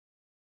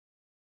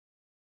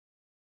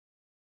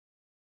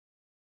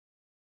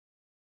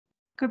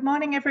Good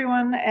morning,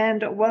 everyone,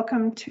 and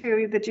welcome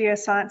to the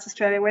Geoscience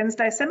Australia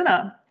Wednesday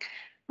seminar.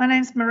 My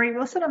name's Marie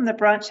Wilson. I'm the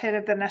branch head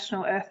of the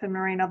National Earth and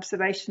Marine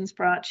Observations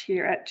branch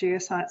here at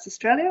Geoscience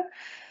Australia.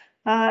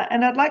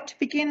 And I'd like to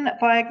begin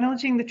by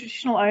acknowledging the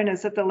traditional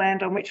owners of the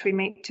land on which we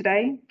meet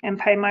today and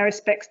pay my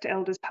respects to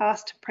elders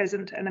past,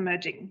 present and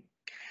emerging.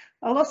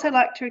 I'd also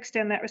like to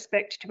extend that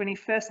respect to any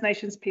First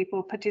Nations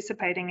people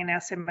participating in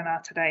our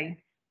seminar today.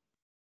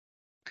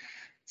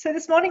 So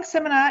this morning's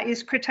seminar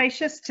is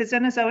Cretaceous to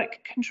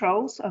Cenozoic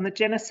Controls on the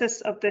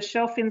Genesis of the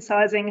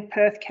Shelf-incising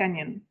Perth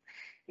Canyon,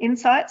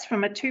 Insights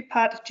from a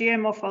two-part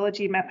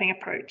geomorphology mapping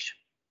approach.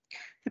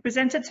 The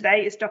presenter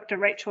today is Dr.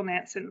 Rachel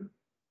Nansen.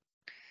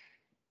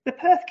 The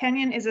Perth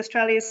Canyon is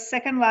Australia's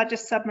second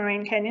largest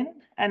submarine canyon,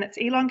 and its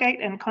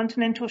elongate and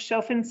continental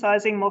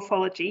shelf-incising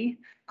morphology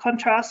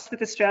contrasts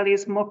with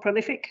Australia's more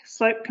prolific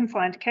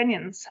slope-confined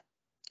canyons.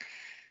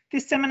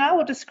 This seminar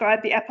will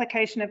describe the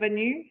application of a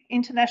new,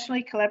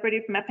 internationally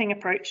collaborative mapping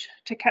approach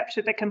to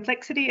capture the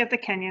complexity of the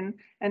canyon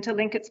and to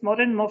link its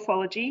modern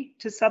morphology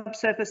to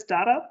subsurface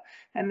data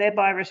and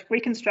thereby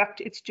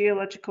reconstruct its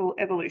geological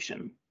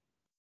evolution.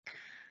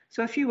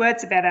 So a few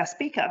words about our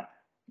speaker.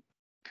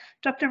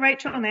 Dr.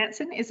 Rachel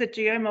Nansen is a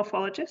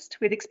geomorphologist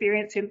with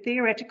experience in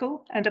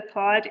theoretical and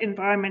applied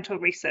environmental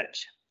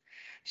research.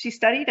 She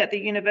studied at the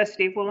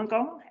University of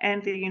Wollongong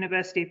and the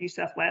University of New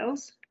South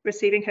Wales,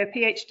 receiving her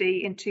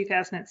PhD in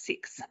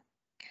 2006.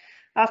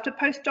 After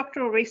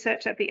postdoctoral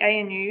research at the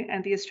ANU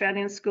and the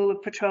Australian School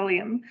of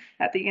Petroleum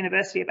at the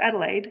University of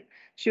Adelaide,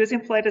 she was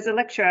employed as a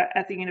lecturer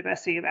at the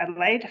University of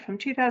Adelaide from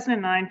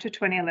 2009 to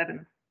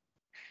 2011.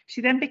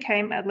 She then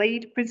became a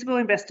lead principal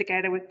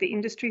investigator with the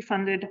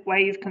industry-funded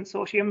WAVE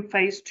Consortium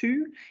Phase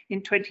 2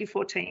 in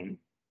 2014.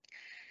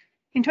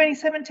 In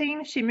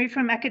 2017, she moved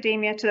from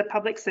academia to the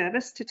public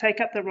service to take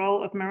up the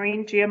role of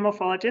marine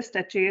geomorphologist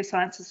at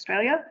Geoscience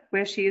Australia,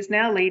 where she is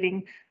now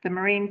leading the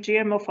Marine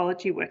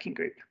Geomorphology Working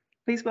Group.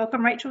 Please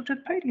welcome Rachel to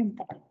the podium.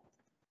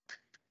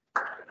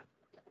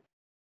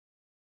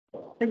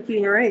 Thank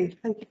you, Marie.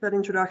 Thank you for that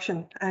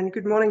introduction, and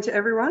good morning to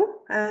everyone.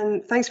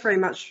 And thanks very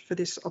much for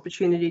this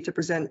opportunity to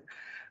present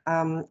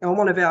on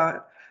one of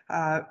our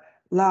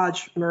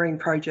large marine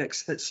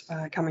projects that's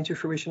coming to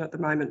fruition at the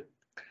moment.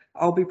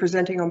 I'll be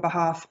presenting on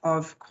behalf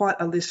of quite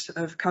a list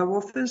of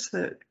co-authors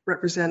that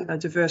represent a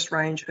diverse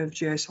range of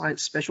geoscience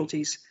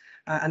specialties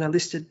and are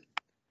listed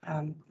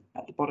at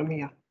the bottom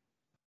here.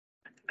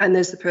 And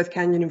there's the Perth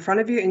Canyon in front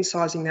of you,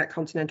 incising that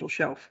continental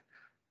shelf.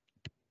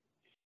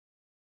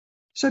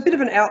 So a bit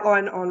of an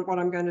outline on what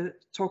I'm going to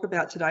talk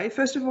about today.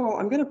 First of all,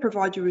 I'm going to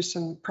provide you with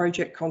some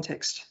project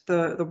context,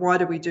 the why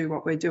do we do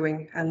what we're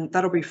doing, and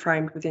that'll be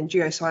framed within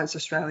Geoscience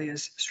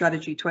Australia's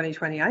Strategy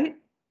 2028.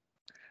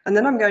 And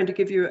then I'm going to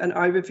give you an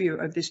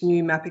overview of this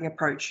new mapping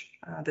approach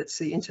that's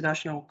the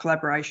international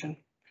collaboration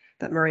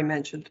that Marie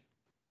mentioned.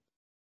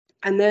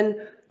 And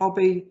then I'll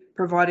be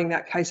providing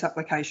that case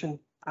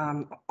application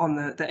on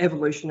the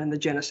evolution and the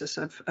genesis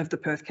of the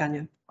Perth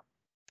Canyon.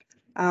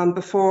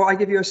 Before I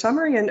give you a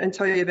summary and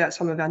tell you about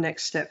some of our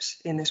next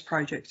steps in this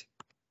project.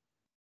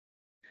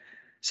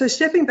 So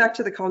stepping back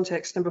to the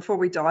context, and before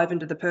we dive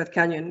into the Perth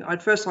Canyon,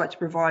 I'd first like to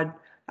provide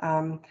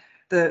the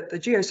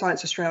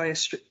Geoscience Australia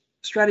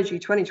Strategy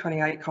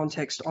 2028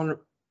 context on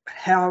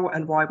how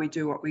and why we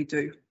do what we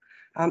do.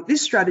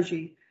 This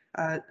strategy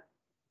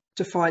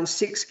defines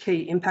 6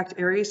 key impact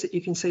areas that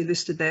you can see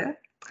listed there.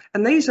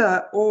 And these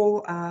are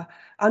all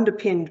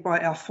underpinned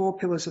by our 4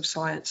 pillars of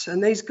science,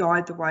 and these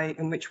guide the way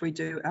in which we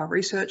do our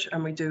research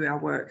and we do our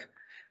work.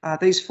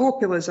 These 4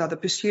 pillars are the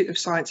pursuit of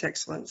science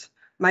excellence,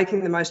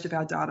 making the most of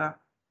our data,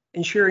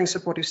 ensuring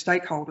supportive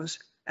stakeholders,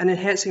 and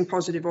enhancing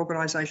positive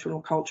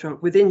organisational culture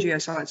within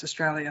Geoscience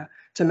Australia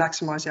to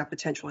maximise our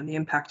potential and the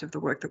impact of the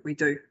work that we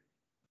do.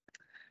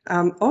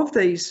 Of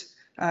these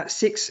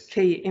 6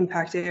 key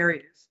impact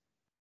areas,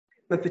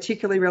 we're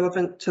particularly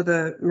relevant to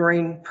the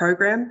marine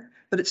program,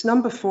 but it's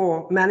number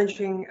 4,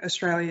 managing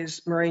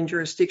Australia's marine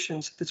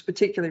jurisdictions, that's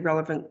particularly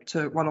relevant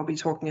to what I'll be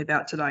talking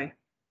about today.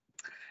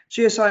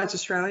 Geoscience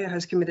Australia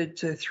has committed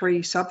to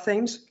 3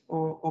 sub-themes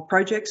or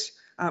projects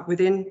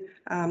within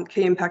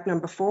key impact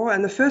number 4.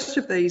 And the first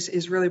of these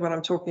is really what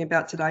I'm talking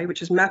about today,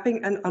 which is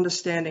mapping and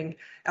understanding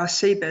our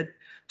seabed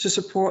to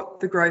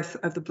support the growth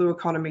of the blue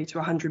economy to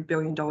 $100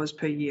 billion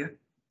per year.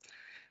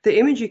 The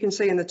image you can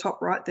see in the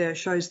top right there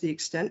shows the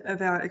extent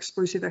of our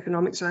exclusive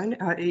economic zone,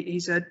 our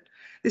EEZ.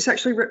 This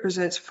actually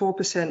represents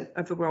 4%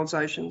 of the world's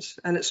oceans,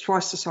 and it's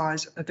twice the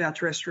size of our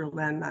terrestrial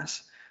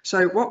landmass.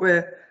 So what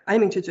we're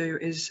aiming to do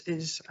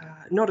is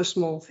not a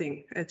small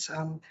thing.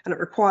 And it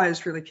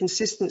requires really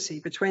consistency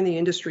between the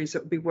industries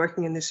that will be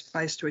working in this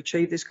space to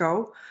achieve this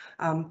goal,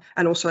 and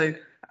also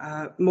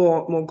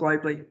more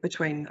globally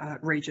between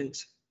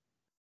regions.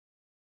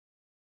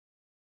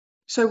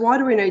 So why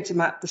do we need to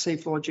map the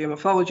seafloor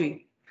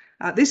geomorphology?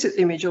 This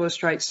image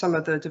illustrates some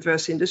of the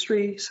diverse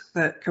industries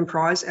that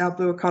comprise our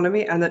blue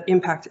economy and that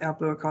impact our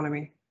blue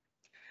economy.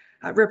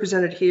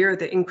 Represented here are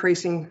the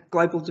increasing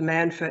global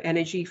demand for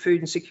energy,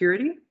 food and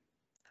security,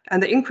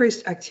 and the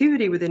increased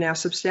activity within our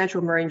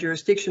substantial marine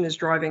jurisdiction is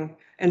driving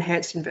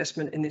enhanced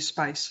investment in this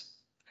space.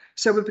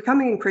 So we're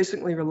becoming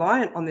increasingly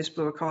reliant on this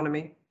blue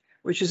economy,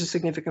 which is a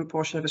significant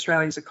portion of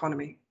Australia's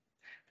economy.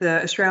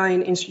 The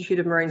Australian Institute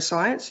of Marine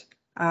Science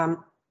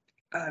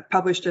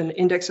published an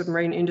Index of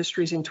Marine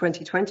Industries in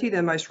 2020,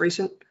 their most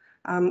recent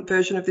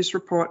version of this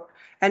report.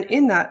 And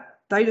in that,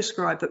 they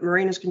describe that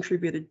marine has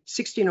contributed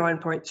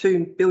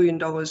 $69.2 billion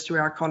to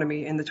our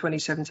economy in the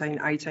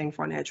 2017-18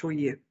 financial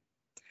year.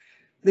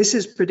 This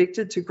is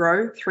predicted to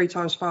grow 3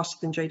 times faster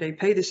than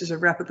GDP. This is a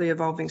rapidly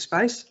evolving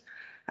space.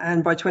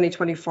 And by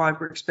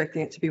 2025, we're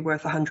expecting it to be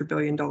worth $100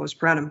 billion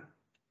per annum.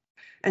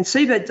 And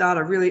seabed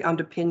data really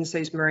underpins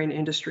these marine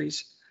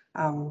industries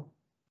and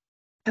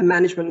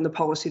management and the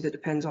policy that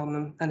depends on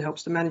them and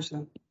helps to manage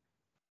them.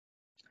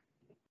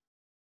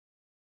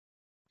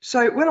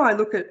 So when I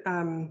look at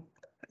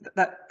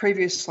that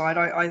previous slide,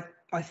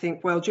 I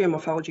think, well,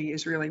 geomorphology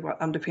is really what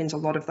underpins a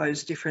lot of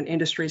those different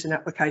industries and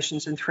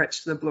applications and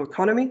threats to the blue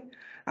economy.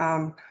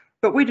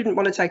 But we didn't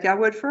want to take our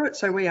word for it,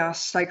 so we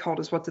asked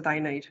stakeholders, what do they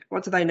need?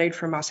 What do they need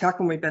from us? How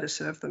can we better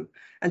serve them?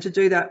 And to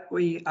do that,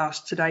 we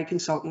asked Today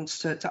consultants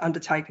to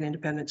undertake an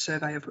independent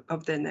survey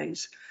of their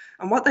needs.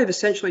 And what they've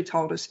essentially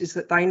told us is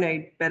that they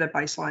need better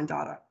baseline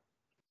data.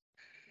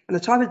 And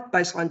the type of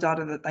baseline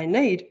data that they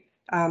need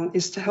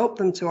is to help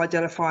them to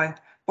identify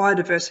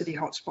biodiversity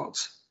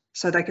hotspots,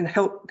 so they can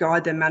help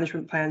guide their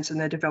management plans and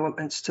their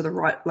developments to the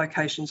right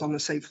locations on the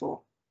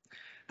seafloor.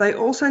 They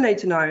also need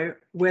to know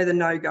where the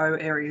no-go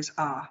areas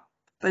are.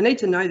 They need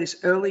to know this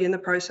early in the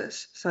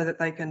process so that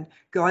they can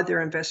guide their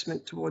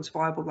investment towards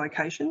viable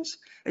locations.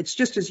 It's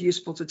just as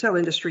useful to tell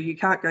industry you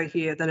can't go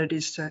here than it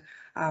is to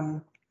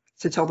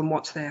tell them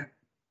what's there.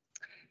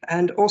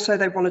 And also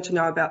they wanted to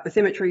know about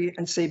bathymetry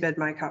and seabed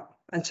makeup.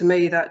 And to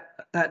me, that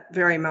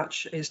very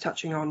much is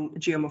touching on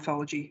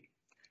geomorphology.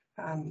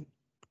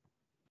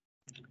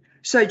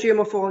 So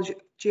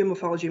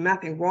geomorphology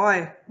mapping,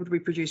 why would we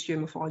produce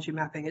geomorphology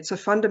mapping? It's a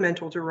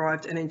fundamental,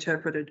 derived and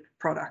interpreted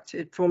product.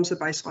 It forms the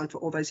baseline for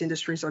all those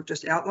industries I've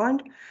just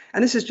outlined.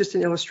 And this is just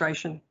an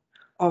illustration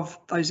of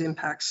those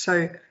impacts.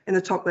 So in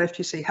the top left,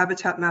 you see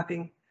habitat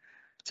mapping.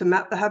 To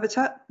map the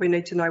habitat, we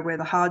need to know where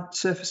the hard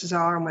surfaces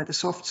are and where the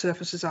soft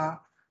surfaces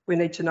are. We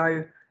need to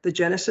know the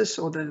genesis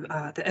or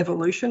the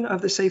evolution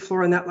of the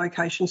seafloor in that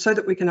location so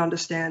that we can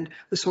understand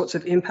the sorts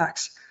of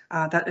impacts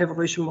that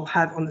evolution will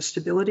have on the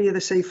stability of the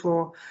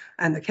seafloor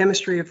and the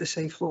chemistry of the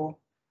seafloor.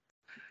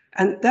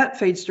 And that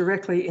feeds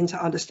directly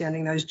into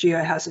understanding those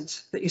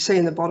geohazards that you see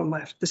in the bottom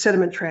left, the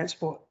sediment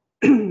transport.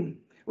 We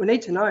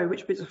need to know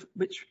which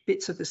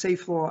bits of the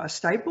seafloor are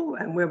stable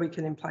and where we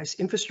can in place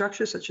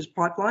infrastructure such as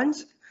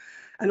pipelines,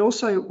 and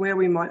also where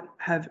we might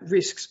have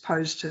risks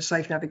posed to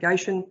safe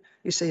navigation.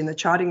 You see in the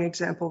charting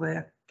example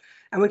there.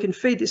 And we can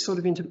feed this sort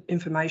of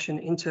information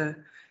into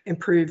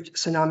improved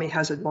tsunami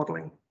hazard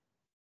modelling.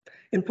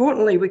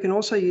 Importantly, we can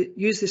also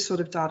use this sort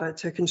of data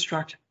to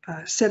construct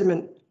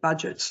sediment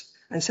budgets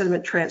and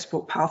sediment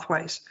transport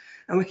pathways.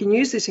 And we can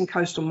use this in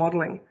coastal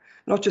modelling,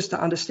 not just to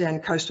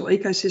understand coastal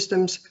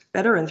ecosystems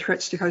better and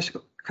threats to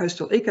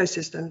coastal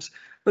ecosystems,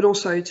 but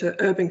also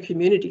to urban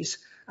communities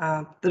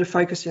that are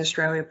focused in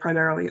Australia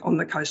primarily on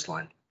the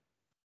coastline.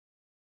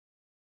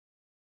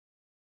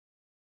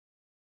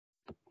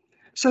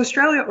 So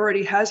Australia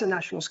already has a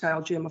national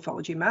scale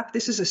geomorphology map.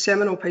 This is a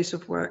seminal piece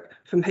of work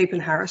from Heap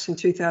and Harris in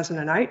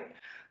 2008.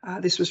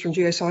 This was from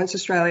Geoscience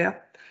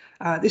Australia.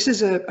 This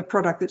is a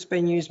product that's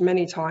been used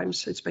many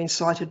times. It's been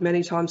cited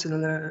many times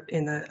in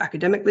the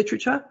academic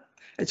literature.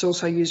 It's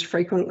also used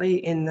frequently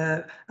in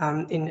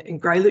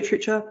grey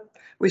literature.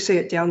 We see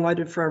it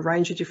downloaded for a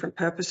range of different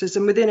purposes,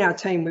 and within our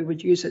team we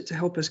would use it to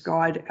help us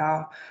guide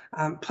our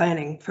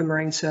planning for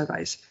marine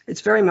surveys.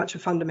 It's very much a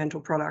fundamental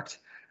product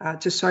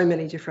to so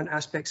many different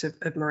aspects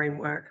of marine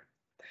work.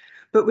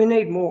 But we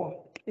need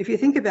more. If you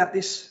think about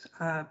this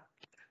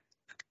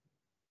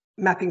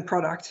mapping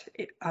product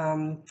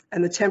and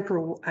the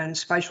temporal and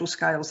spatial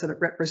scales that it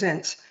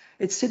represents,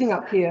 it's sitting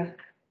up here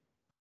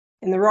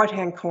in the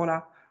right-hand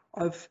corner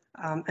of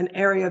an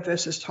area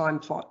versus time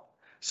plot.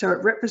 So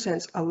it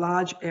represents a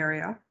large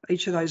area.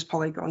 Each of those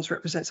polygons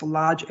represents a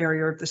large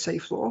area of the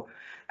seafloor,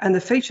 and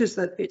the features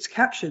that it's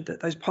captured, that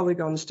those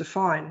polygons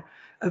define,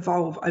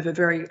 evolve over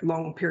very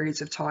long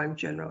periods of time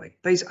generally.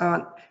 These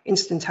aren't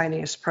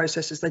instantaneous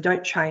processes. They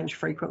don't change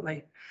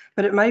frequently.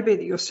 But it may be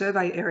that your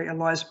survey area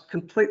lies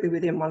completely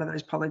within one of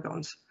those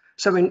polygons.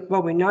 So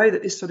while we know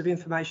that this sort of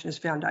information is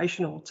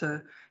foundational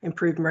to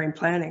improve marine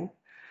planning,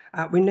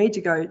 we need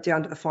to go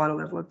down to the final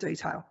level of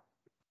detail.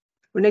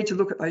 We need to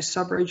look at those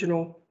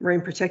sub-regional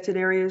marine protected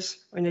areas.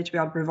 We need to be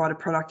able to provide a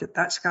product at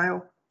that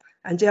scale,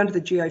 and down to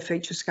the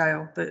geo-feature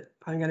scale that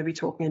I'm going to be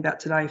talking about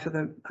today for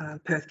the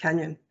Perth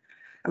Canyon.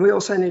 And we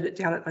also need it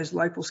down at those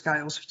local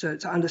scales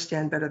to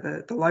understand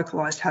better the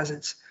localised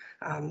hazards,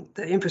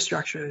 the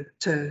infrastructure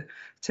to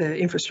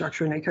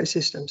infrastructure and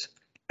ecosystems.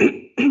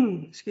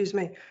 Excuse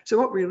me. So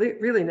what we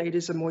really need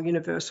is a more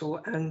universal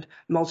and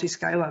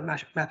multi-scalar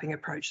mapping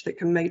approach that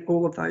can meet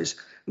all of those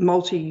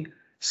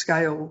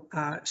multi-scale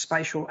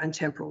spatial and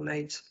temporal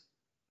needs.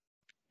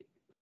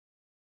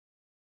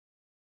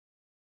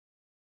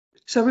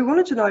 So we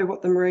wanted to know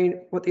what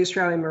the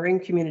Australian marine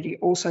community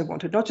also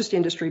wanted, not just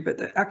industry,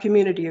 but our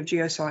community of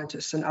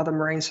geoscientists and other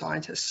marine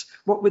scientists.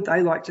 What would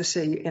they like to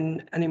see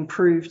in an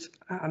improved,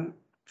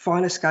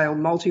 finer scale,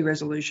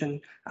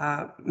 multi-resolution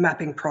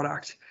mapping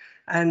product?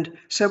 And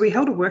so we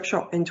held a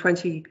workshop in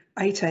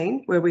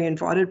 2018 where we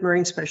invited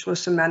marine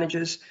specialists and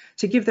managers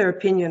to give their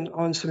opinion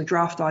on some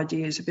draft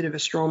ideas, a bit of a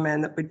straw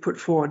man that we'd put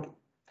forward.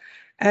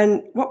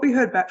 And what we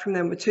heard back from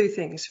them were two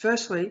things.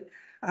 Firstly,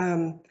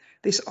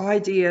 this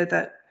idea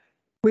that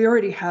we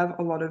already have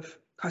a lot of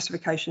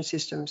classification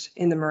systems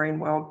in the marine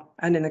world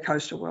and in the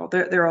coastal world.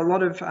 There are a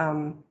lot of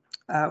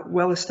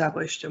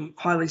well-established and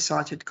highly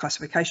cited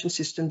classification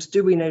systems.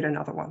 Do we need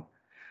another one?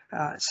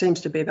 It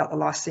seems to be about the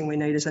last thing we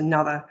need is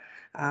another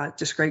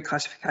discrete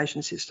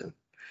classification system.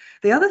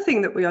 The other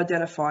thing that we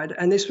identified,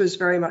 and this was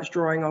very much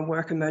drawing on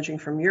work emerging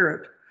from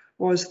Europe,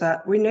 was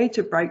that we need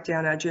to break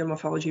down our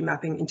geomorphology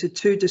mapping into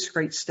two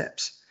discrete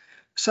steps.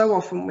 So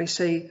often we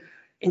see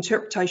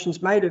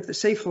interpretations made of the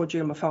seafloor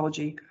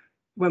geomorphology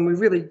when we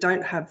really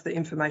don't have the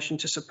information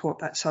to support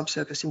that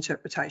subsurface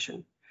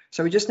interpretation.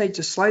 So we just need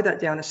to slow that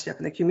down a step,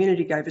 and the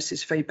community gave us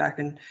this feedback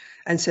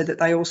and said that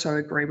they also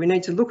agree. We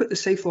need to look at the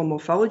seafloor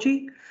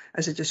morphology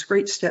as a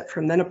discrete step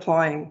from then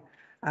applying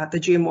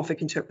the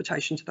geomorphic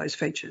interpretation to those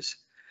features.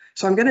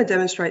 So I'm going to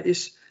demonstrate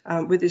this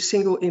with this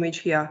single image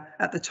here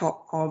at the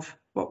top of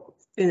what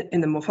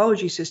in the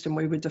morphology system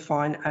we would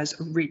define as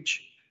a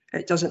ridge.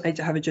 It doesn't need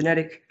to have a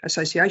genetic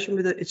association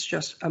with it. It's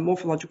just a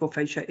morphological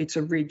feature. It's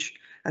a ridge,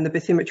 and the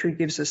bathymetry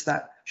gives us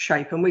that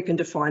shape, and we can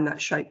define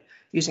that shape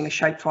using a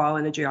shapefile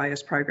in a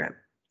GIS program.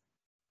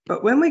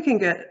 But when we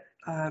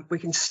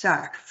can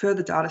stack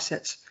further data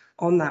sets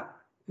on that,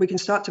 we can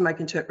start to make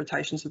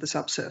interpretations of the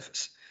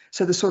subsurface.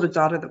 So the sort of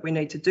data that we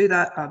need to do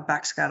that are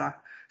backscatter,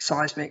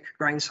 seismic,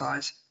 grain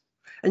size.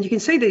 And you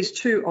can see these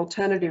two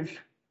alternative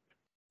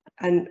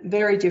and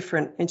very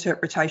different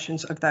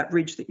interpretations of that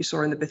ridge that you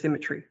saw in the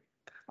bathymetry.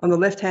 On the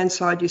left-hand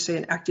side, you see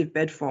an active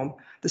bed form,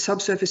 the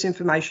subsurface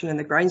information and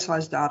the grain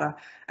size data,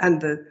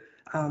 and the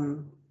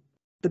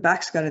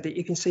backscatter that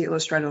you can see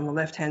illustrated on the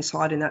left-hand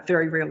side in that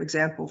very real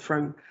example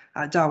from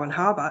Darwin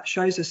Harbour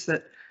shows us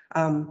that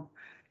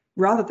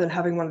rather than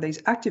having one of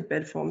these active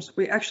bed forms,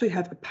 we actually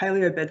have a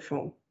paleo bed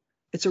form.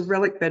 It's a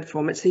relic bed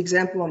form. It's the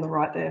example on the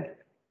right there.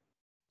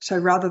 So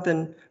rather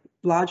than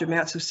large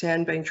amounts of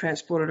sand being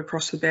transported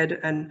across the bed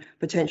and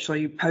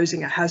potentially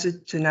posing a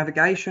hazard to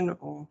navigation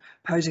or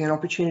posing an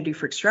opportunity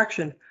for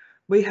extraction,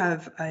 we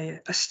have a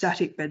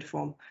static bed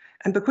form.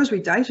 And because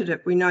we dated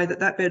it, we know that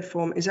that bed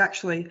form is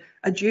actually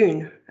a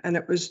dune, and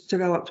it was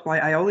developed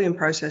by aeolian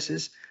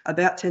processes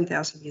about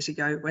 10,000 years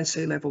ago when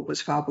sea level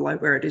was far below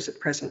where it is at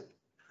present.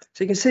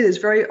 So you can see there's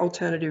very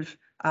alternative,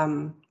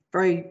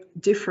 very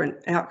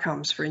different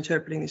outcomes for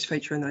interpreting this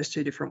feature in those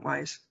two different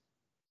ways.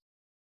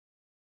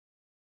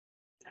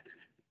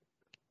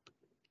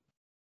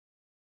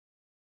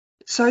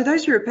 So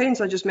those Europeans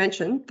I just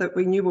mentioned that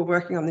we knew were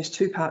working on this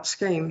two-part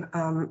scheme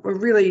were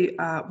really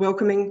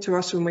welcoming to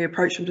us when we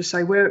approached them to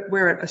say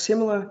we're at a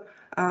similar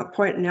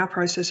point in our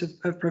process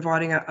of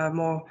providing a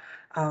more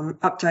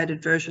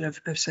updated version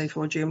of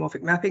seafloor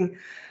geomorphic mapping.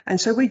 And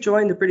so we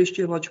joined the British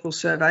Geological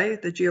Survey,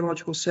 the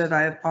Geological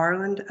Survey of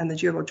Ireland and the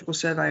Geological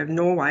Survey of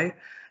Norway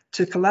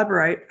to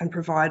collaborate and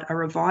provide a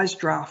revised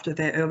draft of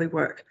their early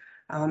work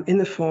in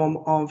the form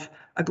of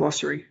a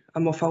glossary, a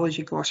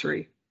morphology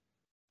glossary.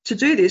 To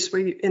do this,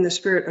 we, in the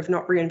spirit of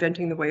not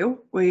reinventing the wheel,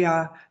 we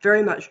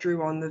very much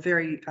drew on the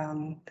very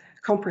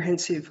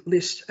comprehensive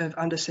list of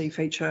undersea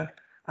feature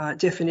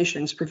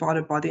definitions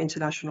provided by the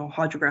International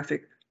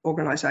Hydrographic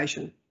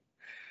Organisation.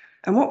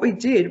 And what we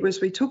did was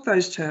we took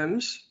those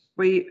terms,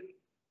 we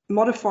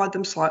modified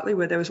them slightly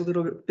where there was a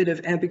little bit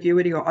of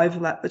ambiguity or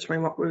overlap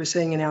between what we were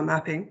seeing in our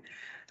mapping,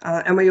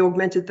 and we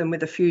augmented them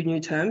with a few new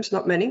terms,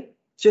 not many,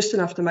 just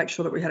enough to make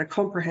sure that we had a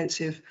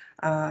comprehensive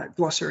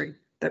glossary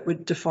that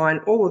would define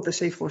all of the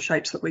seafloor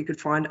shapes that we could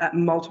find at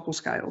multiple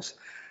scales.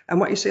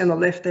 And what you see on the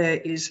left there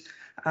is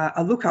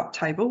a lookup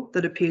table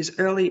that appears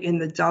early in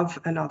the Dove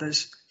and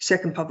others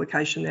second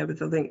publication there with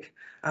the link.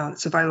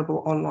 It's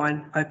available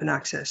online, open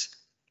access.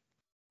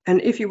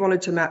 And if you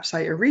wanted to map,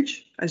 say, a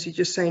ridge, as you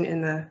just seen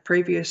in the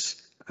previous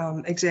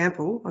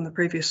example on the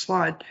previous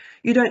slide,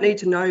 you don't need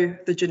to know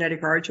the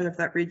genetic origin of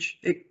that ridge.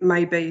 It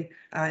may be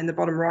in the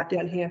bottom right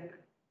down here.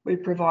 We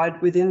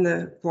provide within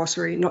the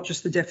glossary not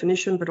just the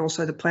definition, but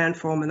also the plan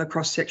form and the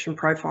cross-section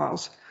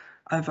profiles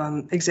of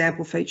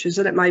example features.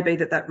 And it may be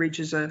that that ridge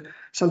is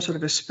some sort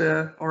of a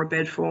spur or a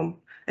bed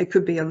form. It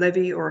could be a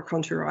levee or a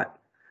contourite.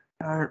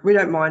 We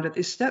don't mind at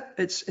this step.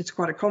 It's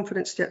quite a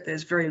confident step.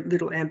 There's very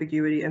little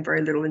ambiguity and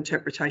very little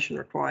interpretation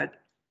required.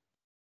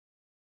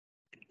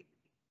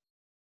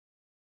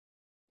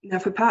 Now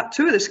for part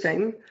two of the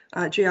scheme,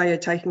 GA are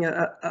taking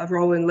a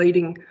role in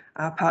leading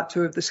part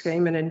two of the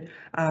scheme and in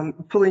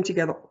pulling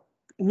together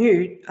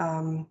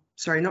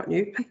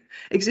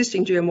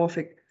existing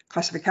geomorphic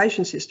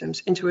classification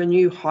systems into a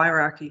new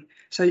hierarchy.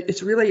 So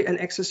it's really an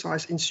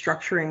exercise in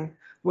structuring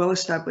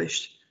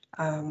well-established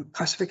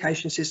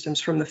classification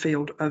systems from the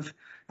field of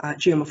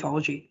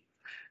geomorphology.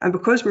 And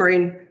because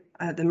marine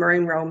the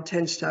marine realm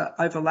tends to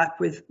overlap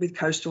with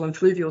coastal and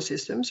fluvial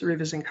systems,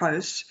 rivers and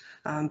coasts,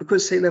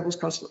 because sea levels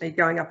constantly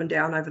going up and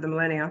down over the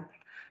millennia.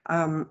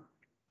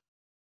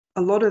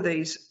 A lot of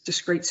these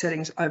discrete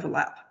settings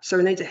overlap. So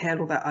we need to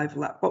handle that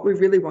overlap. What we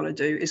really want to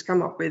do is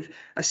come up with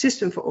a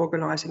system for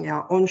organising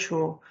our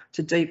onshore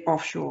to deep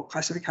offshore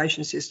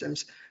classification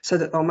systems so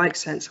that they'll make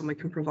sense and we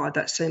can provide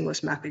that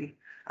seamless mapping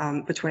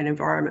between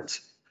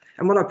environments.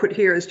 And what I put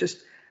here is just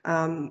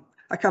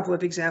a couple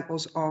of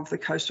examples of the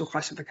coastal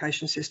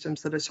classification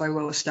systems that are so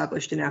well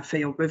established in our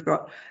field. We've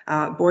got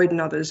Boyd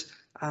and others'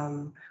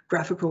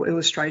 graphical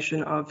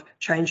illustration of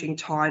changing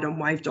tide and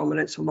wave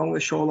dominance along the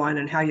shoreline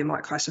and how you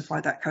might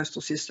classify that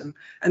coastal system.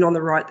 And on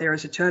the right there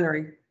is a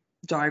ternary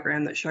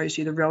diagram that shows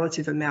you the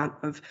relative amount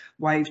of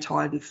wave,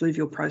 tide and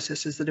fluvial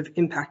processes that have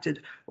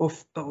impacted or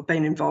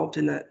been involved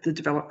in the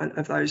development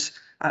of those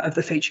of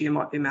the feature you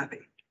might be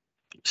mapping.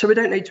 So we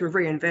don't need to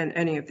reinvent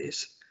any of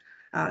this.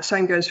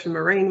 Same goes for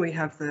marine. We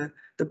have the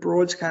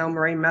broad scale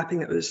marine mapping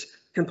that was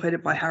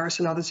completed by Harris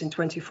and others in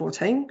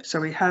 2014.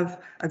 So we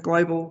have a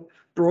global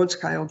broad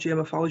scale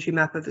geomorphology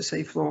map of the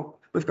seafloor.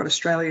 We've got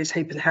Australia's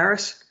Heap and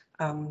Harris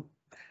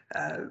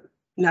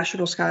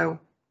national scale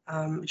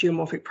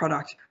geomorphic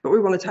product, but we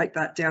want to take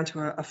that down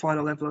to a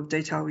final level of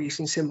detail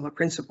using similar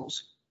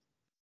principles.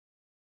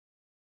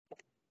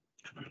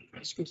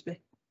 Excuse me.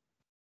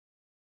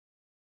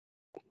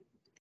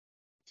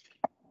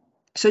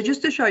 So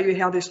just to show you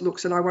how this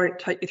looks, and I won't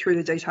take you through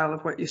the detail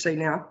of what you see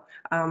now,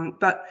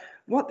 but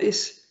what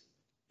this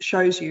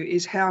shows you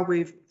is how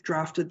we've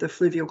drafted the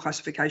fluvial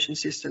classification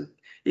system.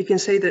 You can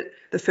see that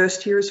the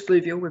first tier is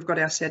fluvial. We've got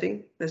our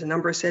setting. There's a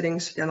number of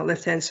settings down the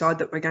left-hand side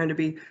that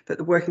that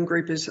the working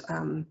group is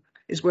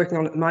working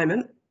on at the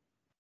moment.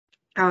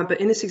 But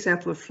in this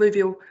example of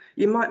fluvial,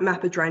 you might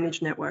map a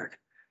drainage network.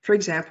 For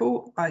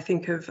example, I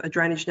think of a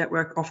drainage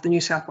network off the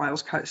New South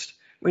Wales coast.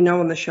 We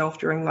know on the shelf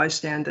during low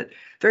stand that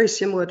very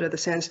similar to the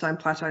sandstone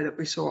plateau that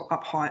we saw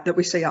up high, that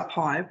we see up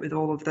high with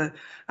all of the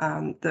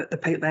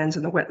peatlands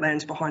and the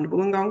wetlands behind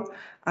Wollongong.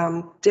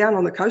 Down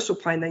on the coastal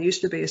plain, there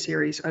used to be a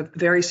series of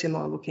very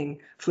similar looking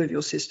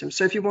fluvial systems.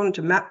 So if you wanted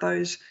to map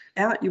those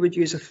out, you would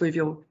use a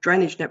fluvial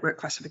drainage network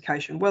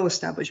classification, well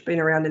established, been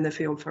around in the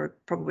field for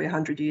probably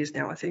 100 years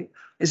now, I think.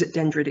 Is it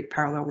dendritic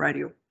parallel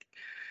radial?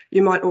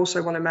 You might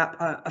also want to map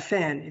a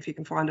fan if you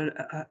can find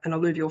an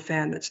alluvial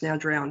fan that's now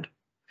drowned.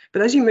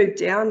 But as you move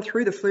down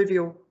through the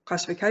fluvial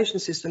classification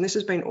system, this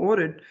has been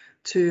ordered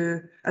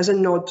as a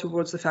nod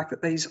towards the fact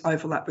that these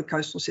overlap with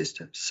coastal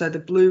systems. So the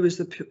blue is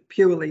the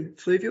purely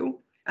fluvial,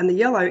 and the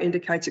yellow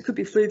indicates it could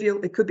be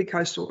fluvial, it could be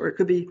coastal, or it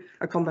could be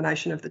a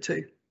combination of the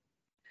two.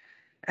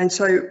 And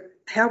so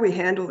how we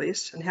handle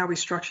this and how we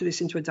structure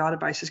this into a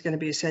database is going to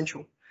be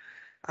essential.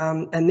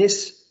 And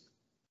this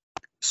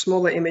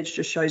smaller image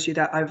just shows you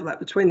that overlap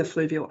between the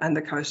fluvial and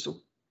the coastal.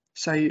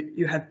 So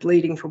you have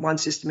bleeding from one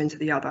system into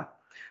the other.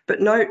 But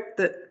note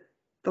that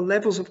the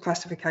levels of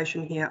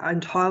classification here are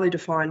entirely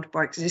defined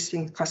by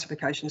existing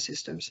classification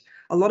systems.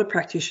 A lot of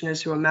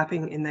practitioners who are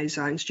mapping in these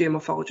zones,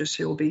 geomorphologists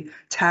who will be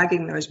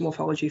tagging those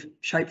morphology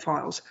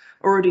shapefiles,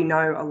 already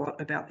know a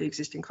lot about the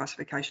existing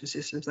classification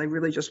systems. They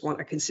really just want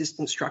a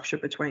consistent structure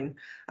between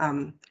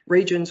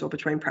regions or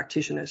between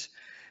practitioners.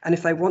 And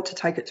if they want to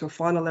take it to a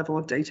final level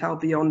of detail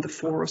beyond the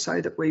 4 or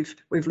so that we've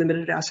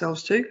limited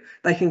ourselves to,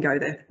 they can go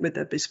there with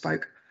their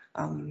bespoke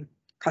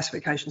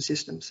classification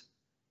systems.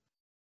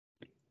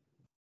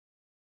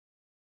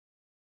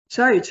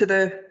 So to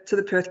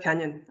the Perth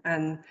Canyon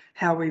and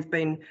how we've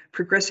been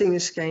progressing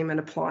this scheme and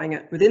applying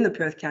it within the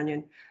Perth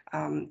Canyon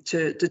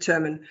to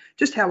determine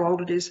just how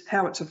old it is,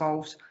 how it's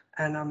evolved,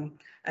 and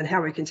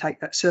how we can take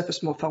that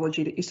surface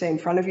morphology that you see in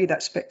front of you,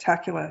 that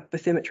spectacular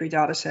bathymetry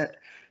data set,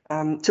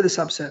 to the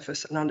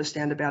subsurface and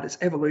understand about its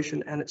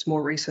evolution and its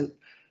more recent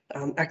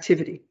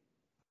activity.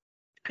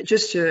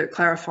 Just to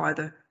clarify,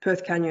 the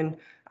Perth Canyon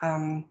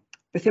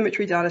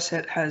bathymetry data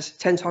set has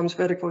 10 times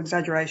vertical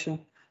exaggeration,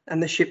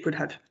 and the ship would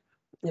have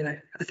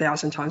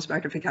 1,000 times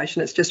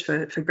magnification. It's just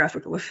for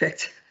graphical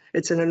effect.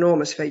 It's an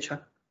enormous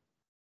feature.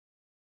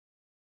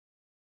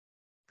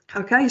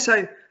 Okay,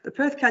 so the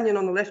Perth Canyon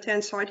on the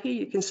left-hand side here,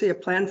 you can see a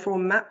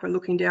planform map. We're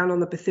looking down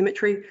on the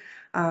bathymetry.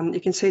 You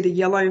can see the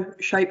yellow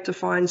shape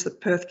defines the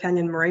Perth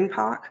Canyon Marine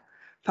Park,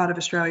 part of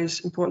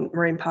Australia's important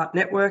marine park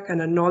network,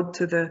 and a nod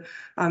to the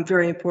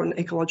very important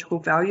ecological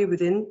value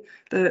within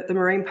the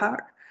marine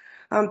park.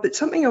 But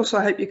something else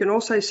I hope you can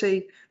also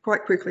see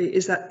quite quickly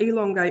is that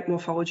elongate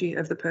morphology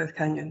of the Perth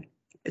Canyon.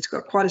 It's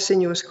got quite a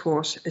sinuous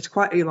course, it's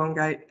quite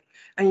elongate,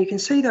 and you can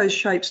see those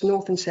shapes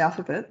north and south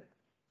of it,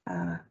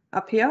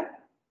 up here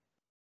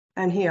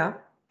and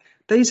here.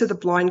 These are the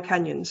blind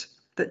canyons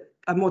that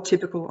are more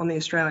typical on the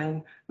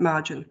Australian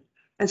margin.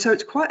 And so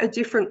it's quite a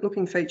different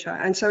looking feature.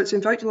 And so it's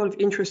invoked a lot of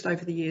interest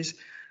over the years,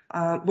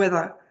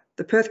 whether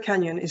the Perth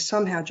Canyon is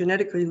somehow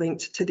genetically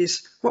linked to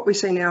this, what we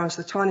see now as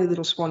the tiny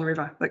little Swan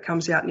River that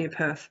comes out near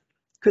Perth.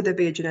 Could there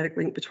be a genetic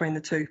link between the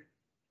two?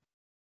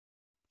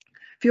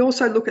 If you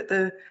also look at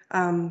the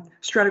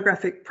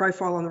stratigraphic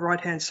profile on the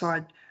right-hand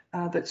side,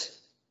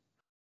 this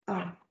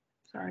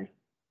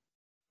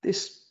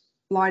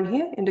line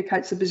here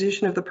indicates the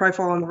position of the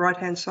profile on the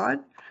right-hand side.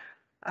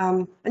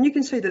 And you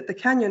can see that the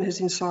canyon has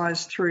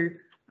incised through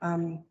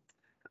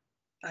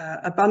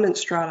abundant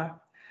strata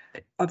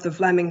of the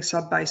Vlaming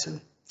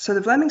subbasin. So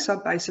the Vlaming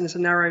subbasin is a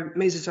narrow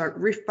Mesozoic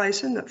rift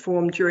basin that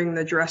formed during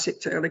the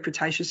Jurassic to early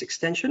Cretaceous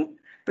extension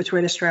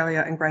between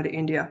Australia and Greater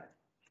India.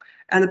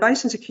 And the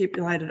basin's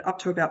accumulated up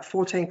to about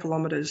 14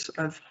 kilometres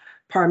of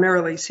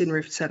primarily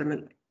syn-rift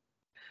sediment.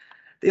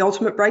 The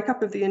ultimate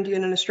breakup of the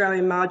Indian and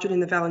Australian margin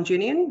in the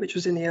Valanginian, which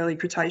was in the early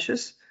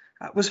Cretaceous,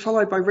 was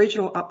followed by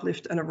regional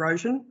uplift and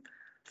erosion,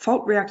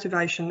 fault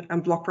reactivation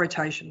and block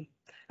rotation.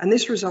 And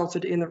this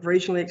resulted in the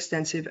regionally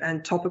extensive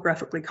and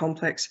topographically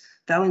complex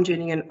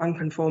Valanginian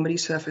unconformity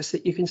surface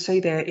that you can see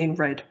there in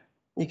red.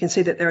 You can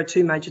see that there are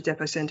two major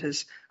depot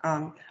centres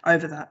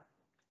over that.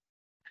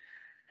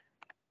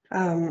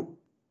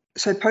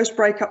 So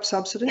post-breakup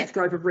subsidence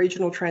drove a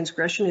regional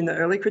transgression in the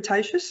early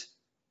Cretaceous,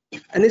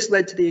 and this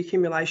led to the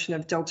accumulation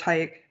of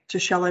deltaic to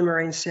shallow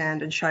marine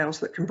sand and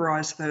shales that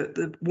comprise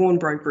the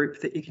Warnbro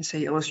group that you can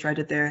see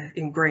illustrated there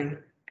in green.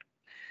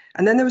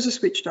 And then there was a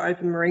switch to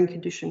open marine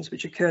conditions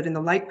which occurred in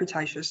the late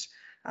Cretaceous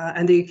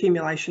and the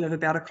accumulation of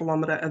about a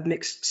kilometre of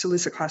mixed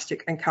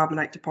siliciclastic and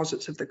carbonate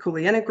deposits of the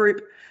Culiena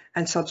group,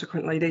 and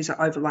subsequently these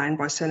are overlain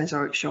by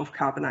Cenozoic shelf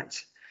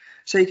carbonates.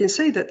 So you can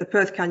see that the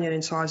Perth Canyon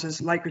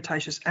incises late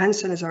Cretaceous and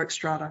Cenozoic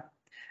strata,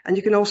 and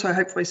you can also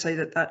hopefully see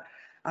that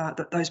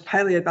those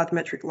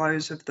paleobathymetric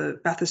lows of the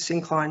Bathurst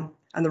syncline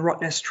and the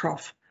Rottnest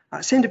trough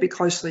seem to be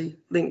closely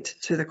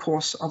linked to the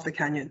course of the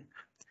canyon.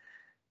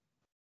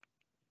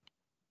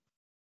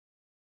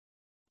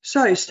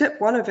 So step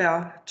one of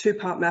our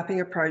two-part mapping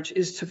approach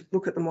is to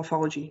look at the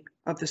morphology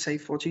of the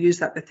seafloor, to use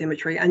that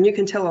bathymetry, and you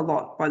can tell a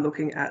lot by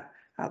looking at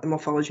the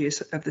morphology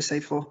of the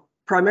seafloor.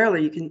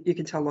 Primarily, you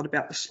can tell a lot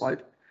about the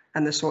slope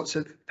and the sorts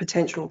of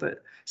potential that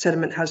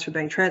sediment has for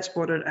being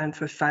transported and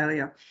for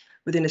failure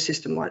within a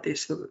system like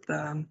this,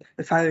 the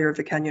failure of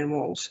the canyon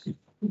walls.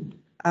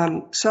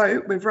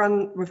 So we've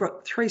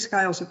got three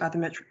scales of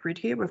bathymetric grid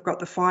here. We've got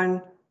the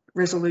fine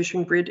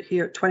resolution grid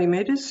here at 20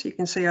 metres. You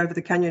can see over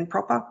the canyon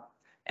proper.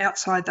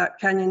 Outside that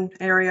canyon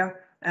area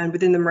and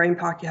within the marine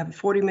park, you have a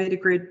 40-metre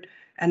grid,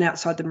 and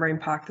outside the marine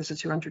park, there's a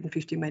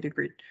 250-metre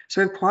grid.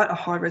 So we have quite a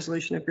high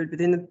resolution of grid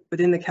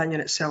within the canyon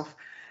itself.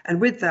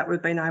 And with that,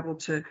 we've been able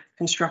to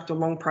construct a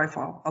long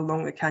profile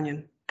along the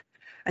canyon.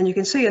 And you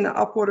can see in the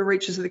upwater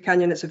reaches of the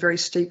canyon, it's a very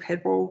steep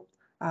head wall,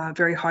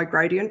 very high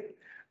gradient.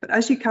 But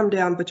as you come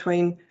down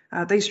between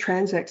these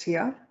transects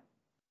here,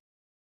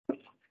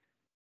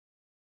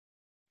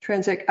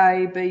 transect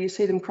A, B, you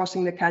see them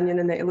crossing the canyon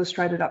and they're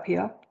illustrated up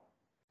here.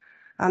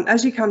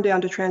 As you come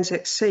down to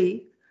transect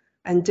C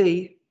and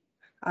D,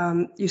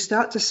 you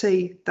start to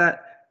see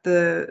that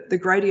the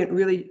gradient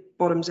really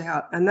bottoms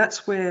out, and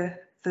that's where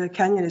the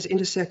canyon is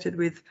intersected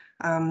with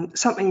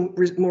something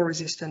more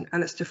resistant,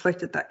 and it's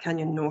deflected that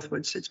canyon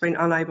northwards. It's been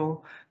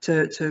unable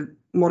to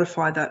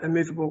modify that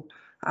immovable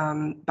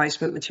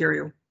basement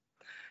material.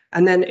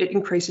 And then it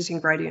increases in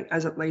gradient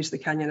as it leaves the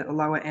canyon at the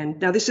lower end.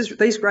 Now,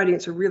 these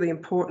gradients are really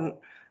important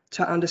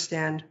to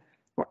understand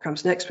what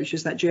comes next, which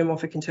is that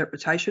geomorphic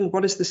interpretation.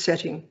 What is the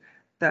setting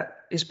that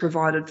is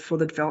provided for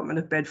the development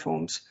of bed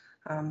forms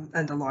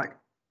and the like?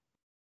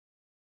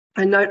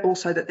 And note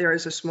also that there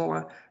is a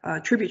smaller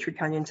tributary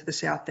canyon to the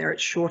south there.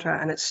 It's shorter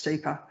and it's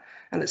steeper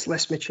and it's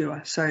less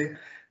mature. So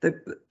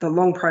the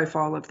long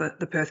profile of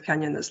the Perth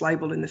Canyon that's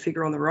labelled in the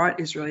figure on the right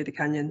is really the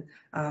canyon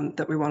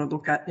that we want to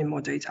look at in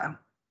more detail.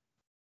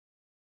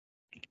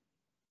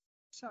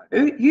 So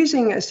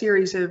using a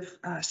series of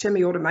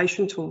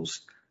semi-automation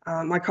tools,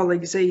 my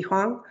colleague Zi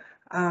Huang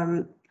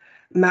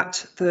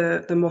mapped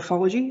the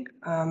morphology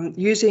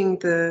using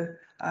the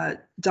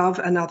Dove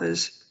and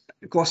others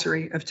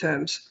glossary of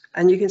terms.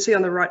 And you can see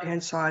on the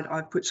right-hand side,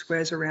 I've put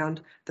squares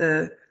around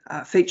the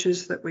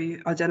features that we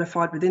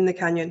identified within the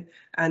canyon,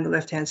 and the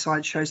left-hand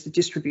side shows the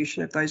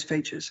distribution of those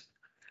features.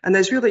 And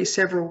there's really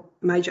several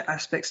major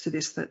aspects to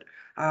this that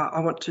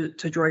I want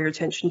to draw your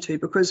attention to,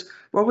 because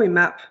while we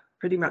map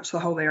pretty much the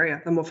whole area,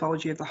 the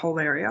morphology of the whole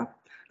area,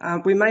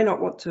 we may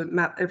not want to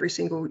map every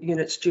single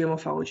unit's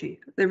geomorphology.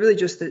 They're really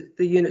just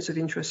the units of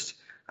interest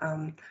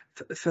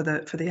for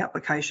the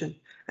application.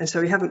 And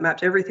so we haven't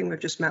mapped everything, we've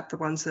just mapped the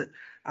ones that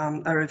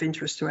are of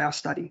interest to our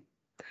study.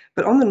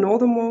 But on the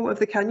northern wall of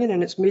the canyon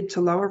and its mid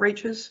to lower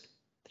reaches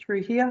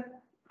through here,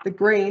 the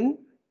green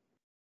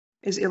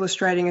is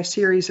illustrating a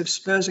series of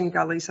spurs and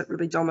gullies that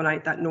really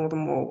dominate that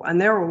northern wall.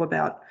 And they're all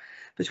about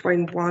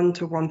between 1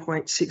 to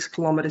 1.6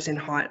 kilometres in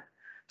height.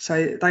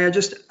 So they are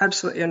just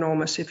absolutely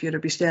enormous if you're to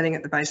be standing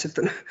at the base of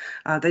them.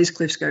 These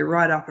cliffs go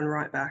right up and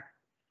right back.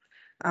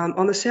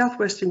 On the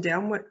southwest and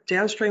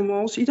downstream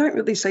walls, you don't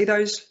really see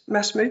those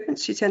mass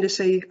movements. You tend to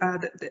see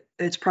that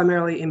it's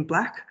primarily in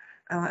black,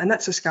 and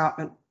that's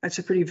escarpment. It's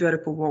a pretty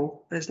vertical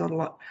wall. There's not a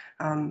lot.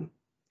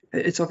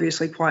 It's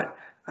obviously quite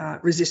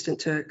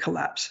resistant to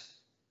collapse.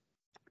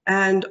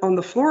 And on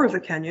the floor of the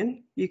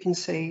canyon, you can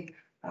see,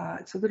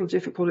 it's a little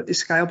difficult at this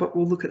scale, but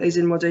we'll look at these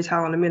in more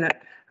detail in a minute.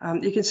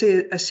 You can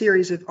see a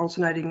series of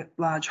alternating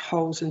large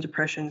holes and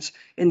depressions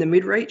in the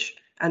mid-reach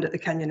and at the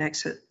canyon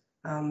exit.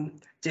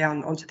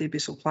 down onto the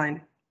abyssal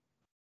plain.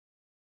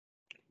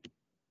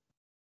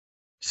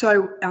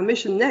 So our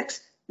mission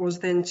next was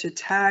then to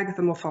tag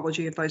the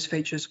morphology of those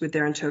features with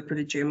their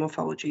interpreted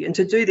geomorphology. And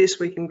to do this,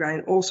 we can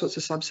gain all sorts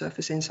of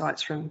subsurface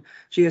insights from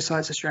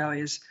Geoscience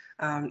Australia's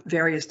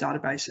various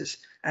databases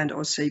and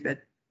Oz seabed.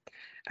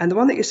 And the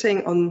one that you're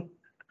seeing on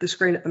the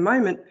screen at the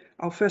moment,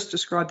 I'll first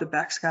describe the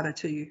backscatter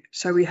to you.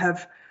 So we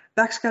have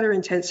backscatter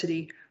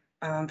intensity,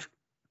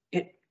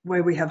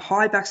 where we have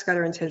high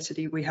backscatter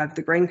intensity, we have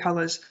the green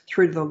colours,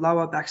 through to the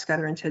lower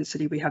backscatter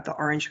intensity, we have the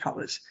orange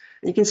colours.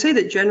 And you can see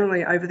that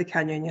generally over the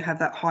canyon, you have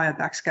that higher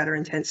backscatter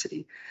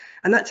intensity.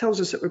 And that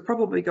tells us that we've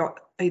probably got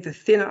either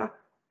thinner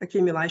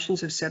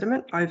accumulations of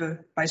sediment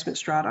over basement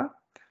strata,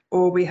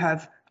 or we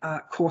have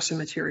coarser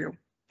material.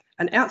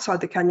 And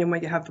outside the canyon,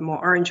 where you have the more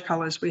orange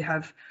colours, we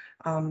have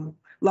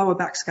lower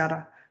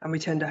backscatter, and we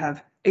tend to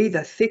have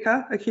either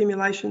thicker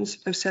accumulations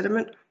of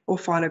sediment or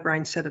finer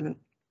grained sediment.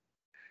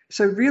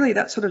 So really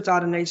that sort of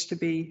data needs to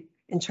be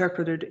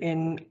interpreted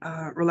in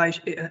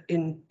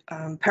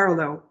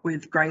parallel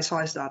with grain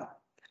size data.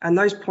 And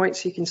those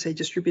points you can see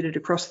distributed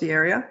across the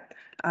area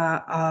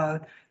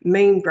are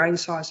mean grain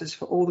sizes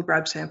for all the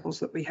grab samples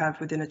that we have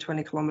within a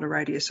 20-kilometre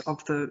radius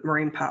of the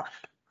marine park.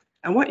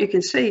 And what you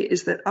can see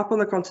is that up on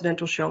the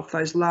continental shelf,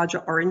 those larger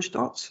orange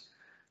dots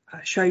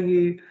show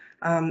you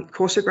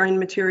coarser grain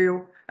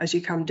material. As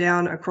you come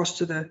down across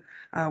to the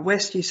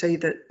west, you see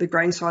that the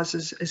grain size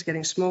is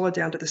getting smaller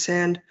down to the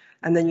sand.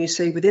 And then you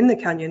see within the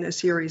canyon a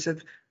series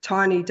of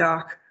tiny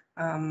dark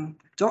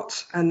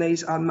dots, and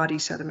these are muddy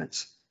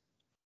sediments.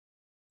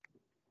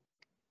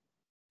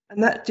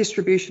 And that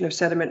distribution of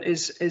sediment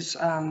is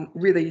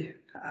really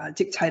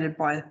dictated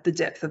by the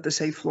depth of the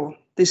seafloor.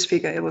 This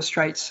figure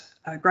illustrates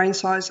grain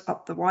size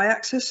up the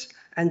y-axis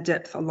and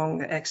depth along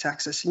the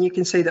x-axis. And you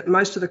can see that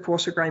most of the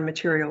coarser grain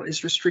material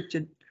is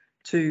restricted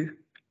to,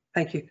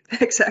 thank you,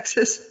 the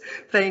x-axis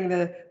being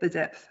the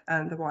depth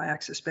and the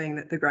y-axis being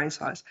the grain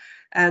size.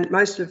 And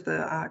most of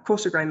the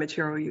coarser grain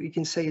material you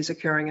can see is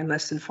occurring in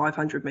less than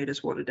 500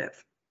 metres water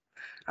depth.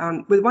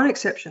 With one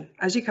exception,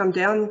 as you come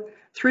down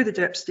through the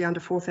depths down to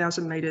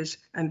 4,000 metres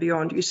and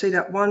beyond, you see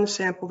that one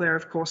sample there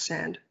of coarse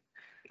sand.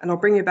 And I'll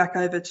bring you back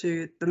over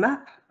to the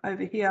map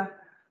over here.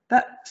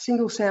 That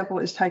single sample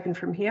is taken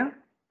from here.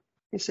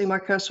 You see my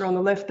cursor on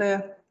the left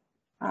there,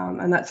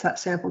 and that's that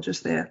sample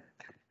just there.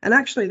 And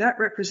actually that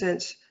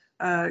represents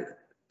a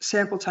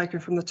sample taken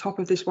from the top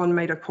of this 1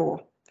 metre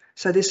core.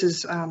 So this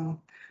is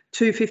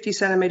two 50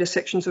 centimetre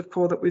sections of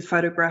core that we've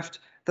photographed.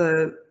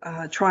 The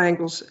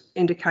triangles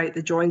indicate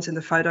the joins in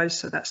the photos,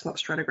 so that's not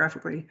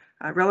stratigraphically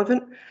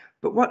relevant.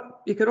 But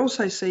what you could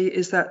also see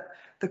is that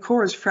the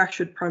core is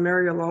fractured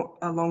primarily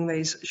along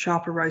these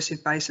sharp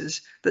erosive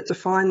bases that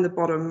define the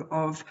bottom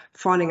of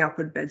finding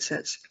upward bed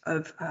sets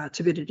of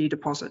turbidity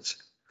deposits.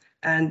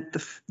 And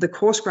the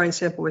coarse grain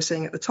sample we're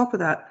seeing at the top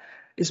of that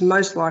is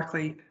most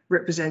likely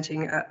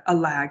representing a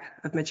lag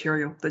of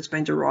material that's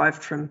been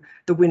derived from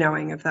the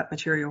winnowing of that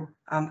material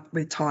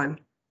with time.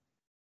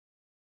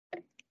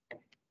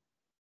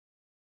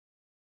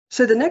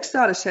 So the next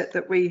data set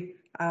that we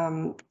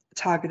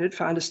targeted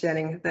for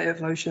understanding the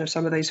evolution of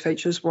some of these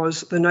features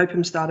was the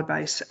NOPAMS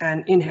database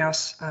and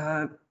in-house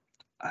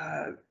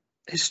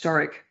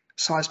historic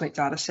seismic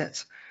data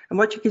sets. And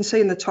what you can see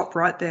in the top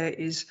right there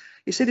is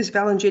you see this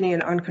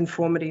Valanginian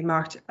unconformity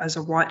marked as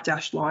a white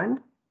dashed line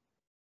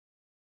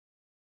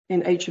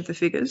in each of the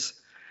figures.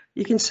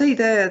 You can see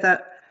there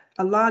that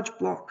a large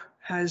block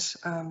has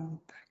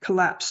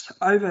collapsed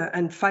over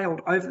and failed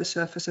over the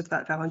surface of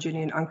that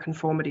Valanginian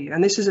unconformity.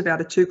 And this is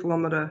about a 2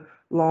 kilometre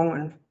long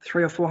and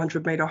 300 or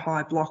 400 metre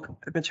high block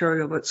of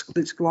material that's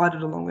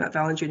glided along that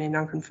Valanginian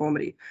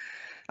unconformity.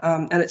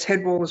 And its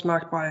head wall is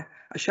marked by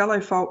a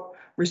shallow fault,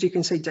 whereas you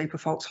can see deeper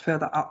faults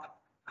further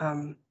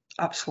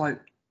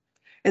upslope.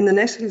 In the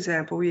next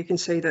example, you can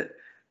see that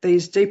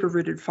these deeper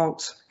rooted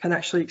faults can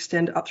actually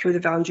extend up through the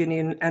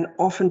Valanginian and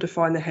often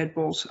define the head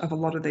walls of a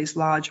lot of these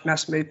large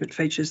mass movement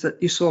features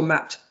that you saw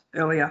mapped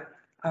earlier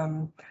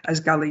as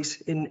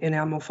gullies in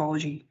our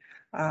morphology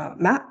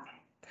map.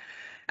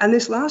 And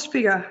this last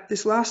figure,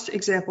 this last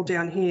example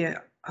down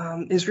here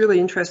is really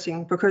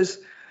interesting because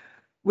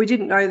we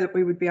didn't know that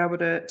we would be able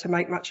to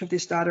make much of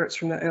this data. It's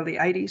from the early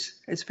 80s.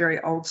 It's very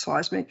old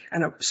seismic,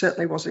 and it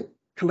certainly wasn't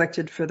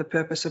collected for the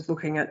purpose of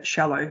looking at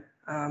shallow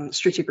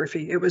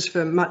stratigraphy. It was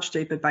for much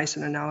deeper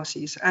basin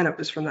analyses, and it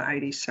was from the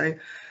 80s.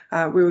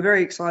 So we were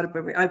very excited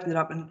when we opened it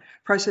up and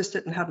processed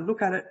it and had a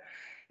look at it.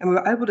 And we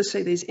were able to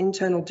see these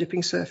internal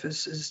dipping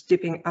surfaces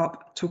dipping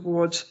up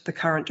towards the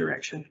current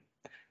direction.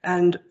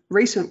 And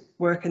recent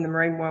work in the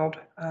marine world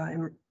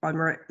by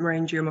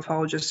marine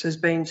geomorphologists has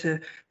been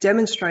to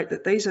demonstrate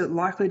that these are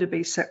likely to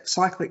be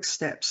cyclic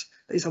steps.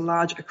 These are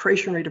large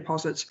accretionary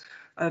deposits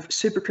of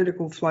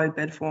supercritical flow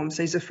bed forms.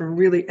 These are from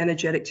really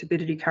energetic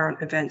turbidity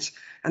current events,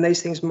 and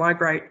these things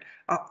migrate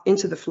up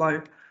into the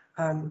flow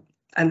and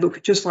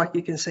look just like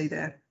you can see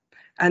there.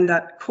 And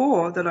that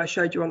core that I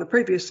showed you on the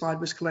previous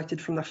slide was collected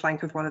from the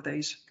flank of one of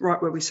these,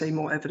 right where we see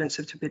more evidence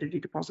of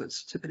turbidity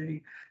deposits,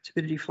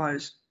 turbidity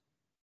flows.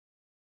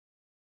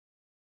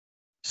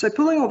 So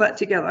pulling all that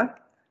together,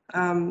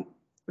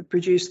 we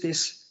produced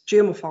this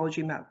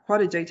geomorphology map,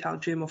 quite a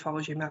detailed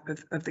geomorphology map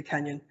of the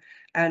canyon.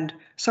 And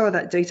some of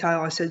that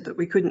detail I said that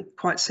we couldn't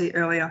quite see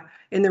earlier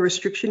in the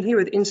restriction here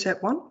with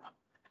inset 1.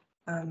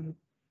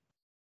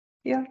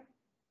 Here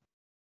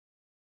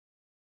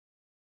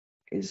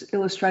is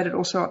illustrated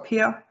also up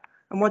here.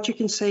 And what you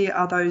can see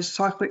are those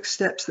cyclic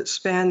steps that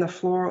span the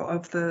floor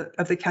of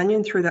the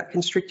canyon through that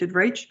constricted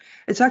reach.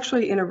 It's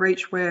actually in a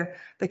reach where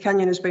the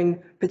canyon has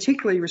been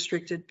particularly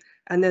restricted,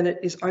 and then it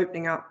is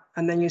opening up,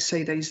 and then you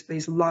see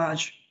these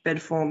large bed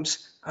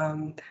forms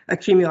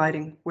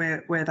accumulating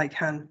where they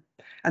can.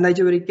 And they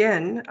do it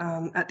again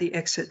at the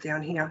exit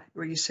down here,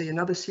 where you see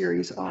another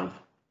series of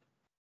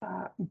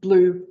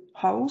blue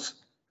holes,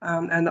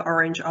 and the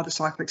orange are the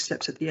cyclic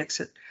steps at the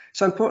exit.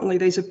 So importantly,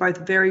 these are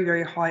both very,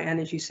 very high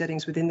energy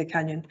settings within the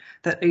canyon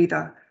that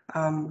either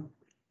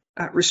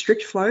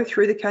restrict flow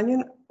through the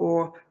canyon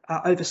or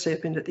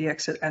overstep at the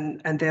exit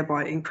and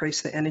thereby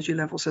increase the energy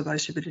levels of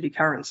those turbidity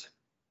currents.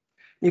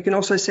 You can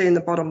also see in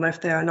the bottom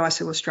left there a nice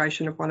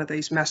illustration of one of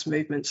these mass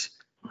movements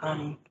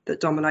that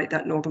dominate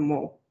that northern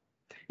wall.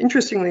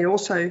 Interestingly,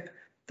 also,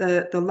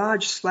 the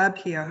large slab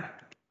here,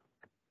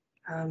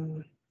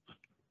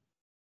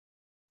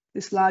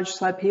 this large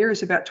slab here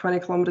is about 20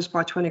 kilometres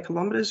by 20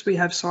 kilometres. We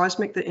have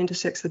seismic that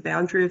intersects the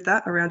boundary of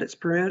that around its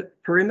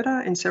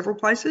perimeter in several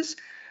places.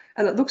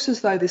 And it looks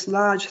as though this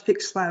large,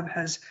 thick slab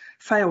has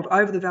failed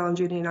over the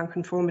Valanginian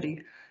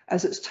unconformity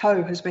as its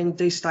toe has been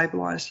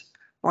destabilised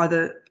by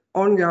the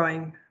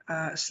ongoing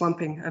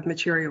slumping of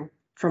material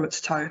from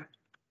its toe.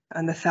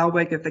 And the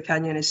thalweg of the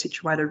canyon is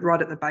situated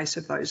right at the base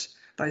of those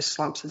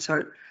slumps. And so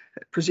it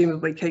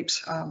presumably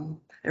keeps,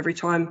 every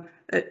time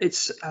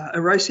it's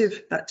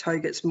erosive, that toe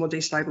gets more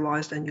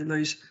destabilised and you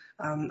lose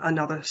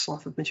another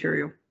sloughs of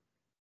material.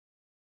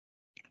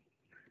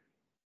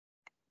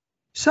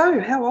 So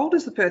how old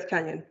is the Perth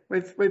Canyon?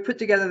 We've put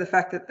together the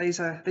fact that these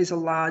are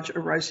large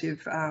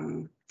erosive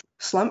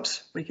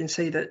slumps. We can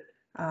see that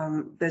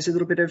there's a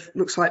little bit of,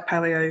 looks like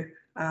paleo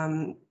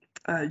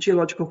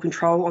geological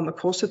control on the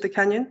course of the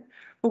canyon.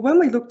 Well, when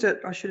we looked at,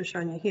 I should have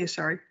shown you here,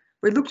 sorry,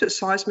 we looked at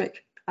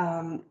seismic,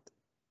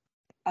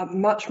 a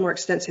much more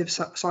extensive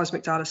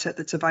seismic data set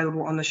that's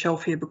available on the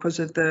shelf here because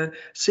of the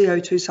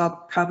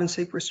CO2 carbon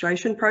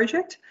sequestration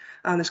project.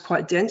 There's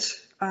quite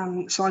dense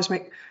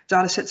seismic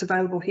data sets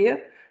available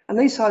here. And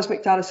these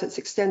seismic data sets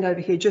extend over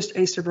here just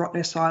east of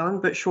Rottnest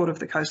Island, but short of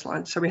the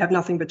coastline. So we have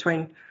nothing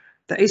between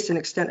the eastern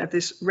extent of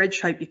this red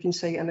shape you can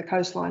see and the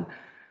coastline.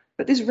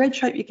 But this red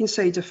shape you can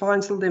see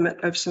defines the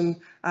limit of some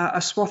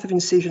a swath of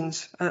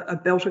incisions, a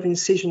belt of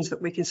incisions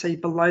that we can see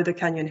below the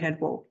canyon head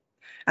wall.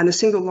 And the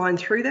single line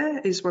through there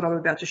is what I'm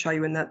about to show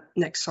you in that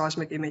next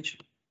seismic image.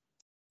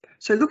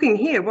 So looking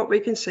here, what we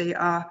can see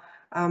are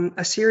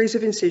a series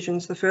of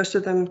incisions, the first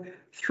of them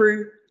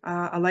through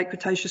a late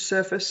Cretaceous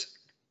surface,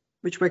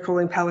 which we're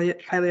calling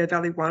Paleo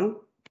Valley 1.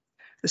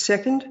 The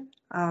second,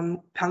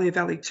 Paleo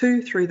Valley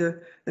 2 through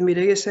the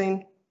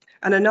mid-Eocene,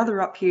 and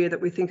another up here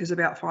that we think is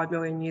about 5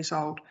 million years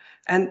old.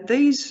 And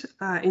these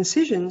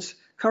incisions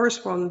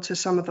correspond to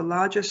some of the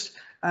largest,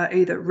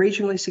 either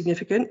regionally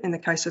significant in the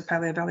case of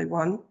Paleo Valley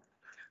 1,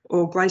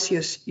 or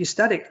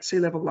glacier-eustatic sea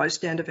level low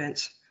stand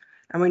events.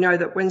 And we know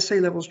that when sea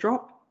levels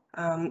drop,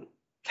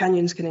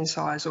 canyons can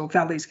incise or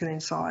valleys can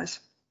incise.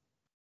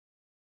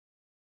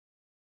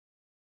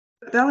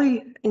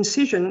 Valley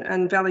incision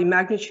and valley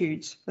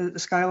magnitudes, the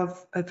scale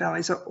of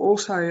valleys, are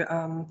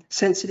also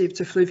sensitive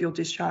to fluvial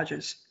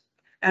discharges.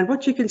 And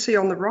what you can see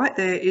on the right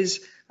there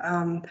is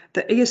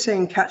the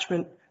Eocene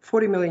catchment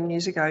 40 million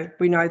years ago.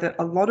 We know that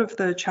a lot of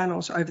the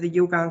channels over the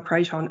Yilgarn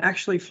Craton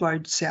actually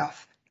flowed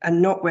south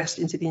and not west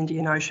into the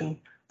Indian Ocean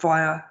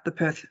via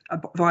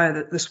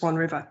the Swan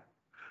River.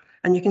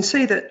 And you can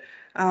see that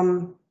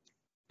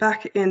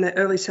back in the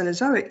early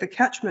Cenozoic, the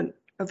catchment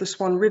of the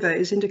Swan River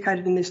is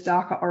indicated in this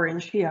darker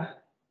orange here.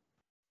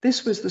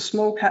 This was the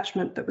small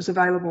catchment that was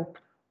available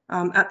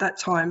at that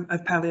time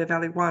of Paleo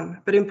Valley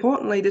 1. But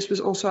importantly, this was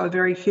also a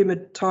very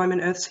humid time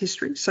in Earth's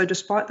history. So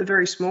despite the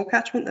very small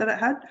catchment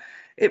that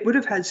it would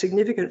have had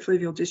significant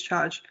fluvial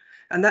discharge,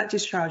 and that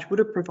discharge would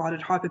have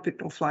provided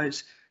hyperpycnal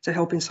flows to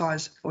help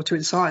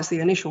incise the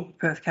initial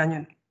Perth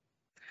Canyon.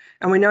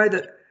 And we know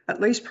that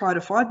at least prior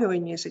to 5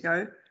 million years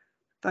ago,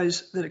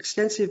 that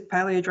extensive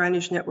paleo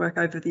drainage network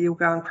over the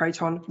Yilgarn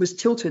Craton was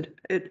tilted.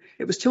 It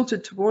was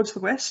tilted towards the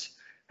west,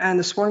 and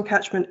the Swan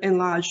catchment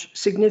enlarged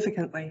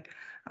significantly.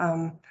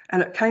 And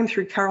it came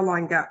through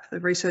Caroline Gap. The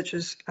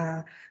researchers,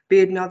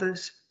 Beard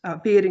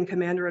and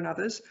Commander and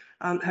others,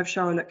 have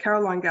shown that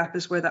Caroline Gap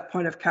is where that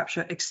point of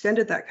capture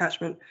extended that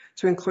catchment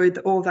to include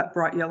all that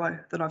bright yellow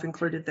that I've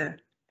included there.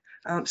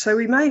 So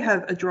we may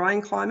have a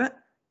drying climate,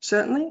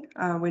 certainly.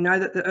 We know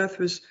that the Earth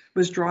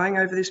was drying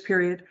over this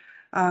period,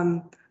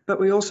 but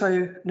we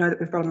also know that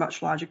we've got a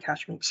much larger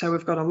catchment. So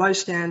we've got a low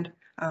stand,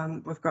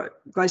 we've got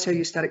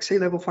glacier-eustatic sea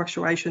level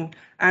fluctuation,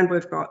 and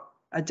we've got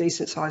a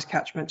decent sized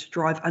catchment to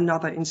drive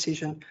another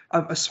incision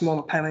of a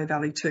smaller Paleo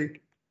Valley 2.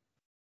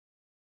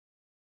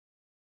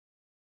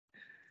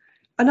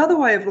 Another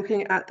way of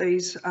looking at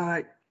these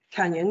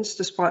canyons,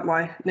 despite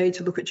my need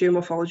to look at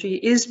geomorphology,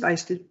 is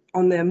based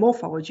on their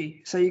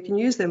morphology. So you can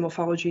use their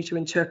morphology to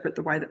interpret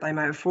the way that they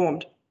may have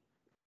formed.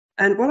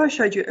 And what I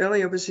showed you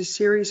earlier was this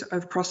series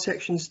of cross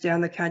sections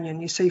down the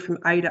canyon. You see from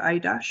A to A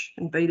dash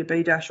and B to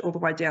B dash all the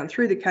way down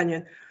through the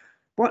canyon.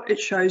 What it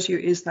shows you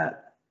is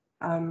that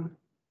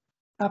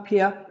up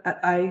here at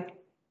A,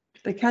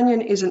 the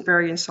canyon isn't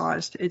very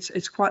incised.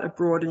 It's quite a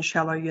broad and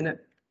shallow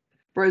unit.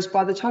 Whereas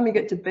by the time you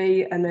get to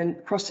B and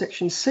then cross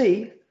section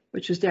C,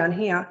 which is down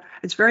here,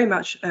 it's very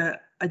much a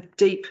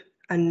deep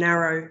and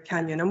narrow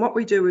canyon. And what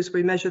we do is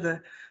we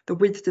measure the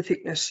width to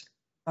thickness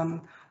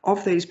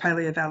of these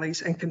paleo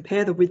valleys and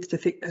compare the width to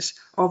thickness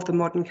of the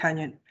modern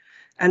canyon.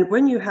 And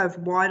when you have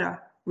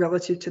wider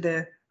relative to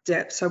their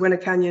depth, so when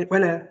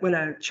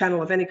a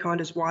channel of any kind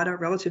is wider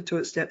relative to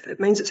its depth, it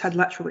means it's had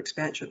lateral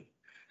expansion.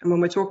 And when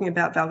we're talking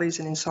about valleys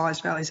and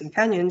incised valleys and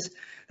canyons,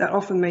 that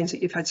often means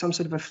that you've had some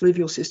sort of a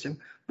fluvial system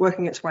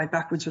working its way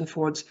backwards and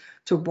forwards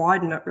to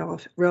widen it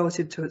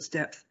relative to its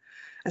depth.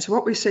 And so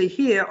what we see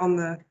here on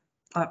the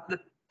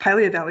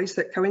paleo valleys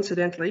that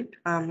coincidentally,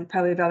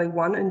 Paleo Valley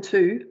 1 and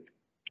 2,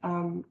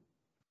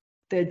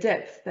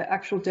 their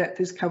actual depth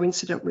is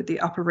coincident with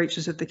the upper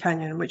reaches of the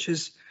canyon, which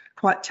is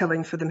quite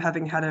telling for them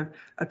having had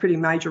a pretty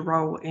major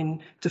role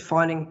in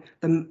defining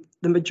the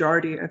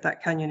majority of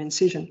that canyon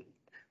incision.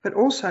 But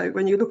also,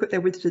 when you look at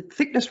their width to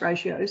thickness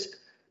ratios,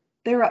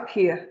 they're up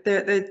here.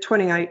 They're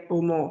 28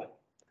 or more.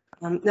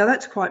 Now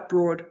that's quite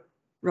broad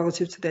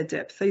relative to their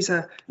depth.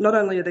 Not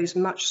only are these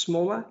much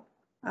smaller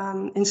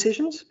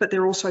incisions, but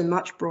they're also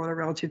much broader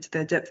relative to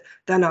their depth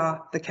than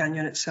are the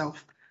canyon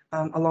itself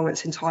along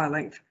its entire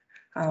length.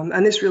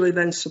 And this really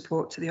lends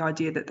support to the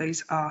idea that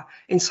these are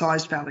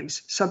incised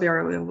valleys,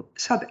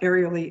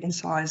 subaerially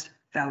incised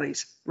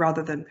valleys,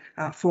 rather than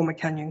former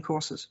canyon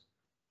courses.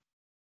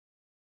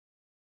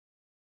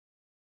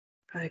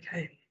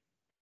 Okay.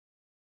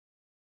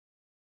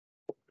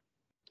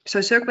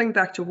 So circling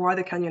back to why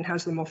the canyon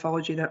has the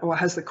morphology or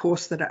has the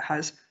course that it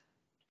has,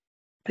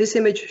 this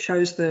image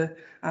shows the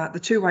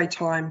two-way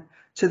time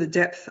to the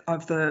depth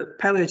of the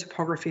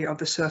paleotopography of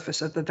the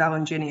surface of the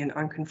Valanginian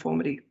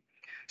unconformity.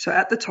 So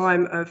at the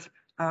time of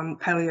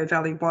Paleo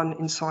Valley 1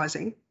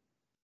 incising,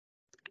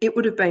 it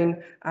would have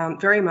been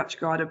very much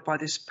guided by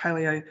this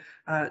paleo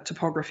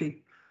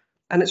topography.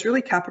 And it's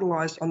really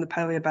capitalised on the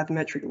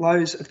paleobathymetric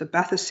lows of the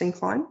Bathurst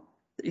syncline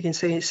that you can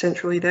see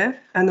centrally there,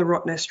 and the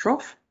Rottnest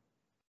Trough.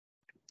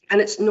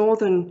 And its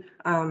northern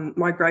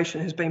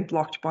migration has been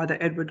blocked by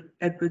the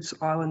Edwards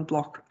Island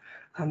block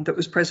that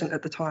was present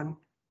at the time.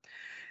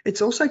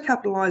 It's also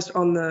capitalised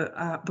on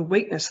the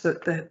weakness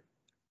that the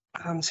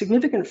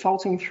significant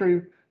faulting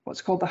through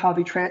what's called the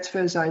Harvey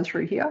transfer zone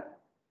through here.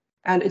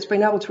 And it's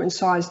been able to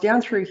incise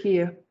down through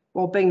here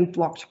while being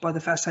blocked by the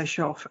Fassé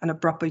Shelf and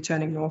abruptly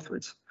turning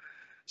northwards.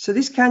 So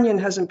this canyon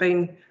hasn't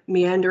been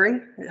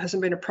meandering. It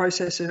hasn't been a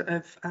process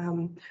of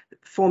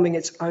forming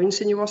its own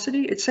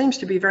sinuosity. It seems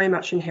to be very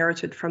much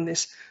inherited from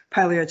this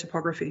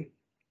paleotopography.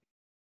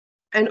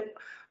 And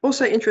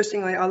also,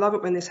 interestingly, I love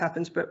it when this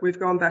happens, but we've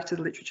gone back to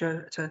the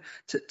literature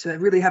to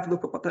really have a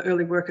look at what the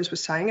early workers were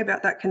saying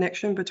about that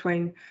connection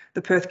between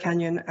the Perth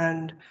Canyon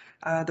and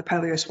the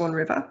Paleo Swan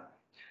River.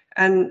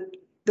 And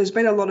there's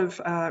been a lot of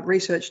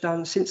research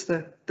done since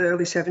the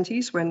early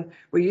 70s, when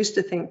we used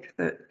to think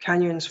that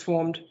canyons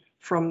formed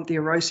from the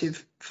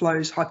erosive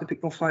flows,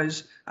 hyperpycnal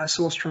flows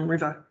sourced from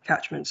river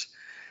catchments.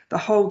 The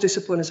whole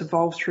discipline has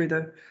evolved through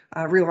the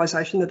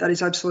realisation that that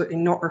is absolutely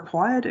not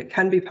required. It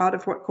can be part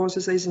of what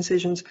causes these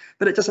incisions,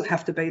 but it doesn't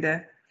have to be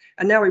there.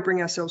 And now we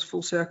bring ourselves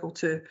full circle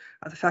to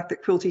the fact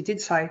that Quilty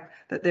did say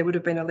that there would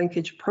have been a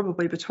linkage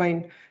probably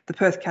between the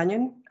Perth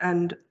Canyon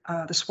and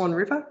the Swan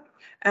River.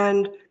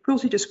 And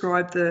Quilty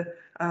described the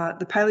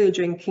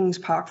Paleogene Kings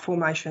Park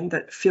formation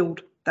that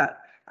filled that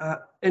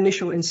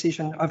initial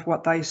incision of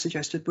what they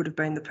suggested would have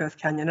been the Perth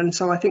Canyon. And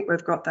so I think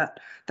we've got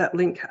that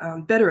link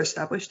better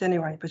established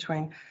anyway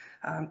between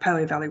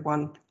Paleo Valley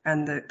 1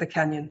 and the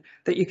canyon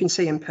that you can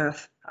see in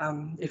Perth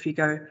if you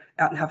go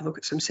out and have a look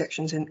at some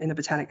sections in the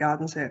Botanic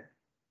Gardens there.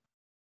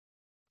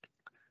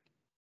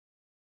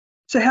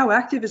 So how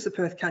active is the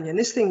Perth Canyon?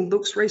 This thing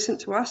looks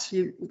recent to us.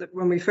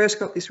 When we first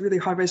got this really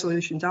high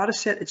resolution data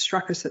set, it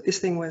struck us that this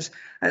thing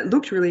it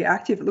looked really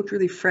active, it looked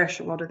really fresh.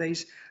 A lot of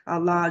these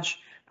large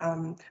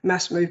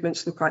mass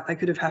movements look like they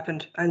could have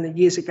happened only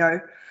years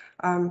ago.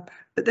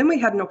 But then we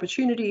had an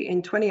opportunity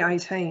in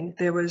 2018.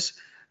 There was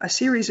a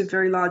series of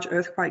very large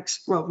earthquakes,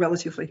 well,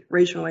 relatively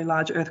regionally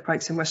large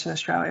earthquakes in Western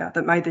Australia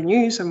that made the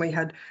news, and we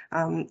had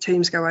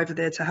teams go over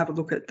there to have a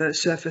look at the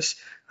surface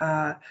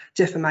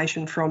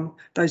deformation from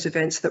those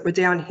events that were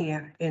down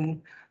here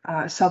in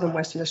southern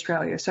Western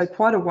Australia. So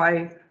quite a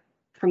way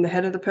from the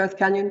head of the Perth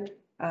Canyon,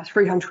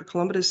 300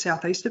 kilometres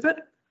southeast of it.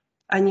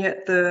 And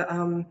yet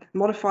the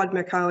modified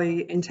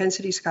Mercalli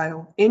intensity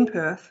scale in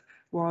Perth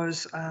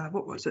was,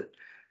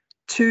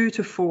 2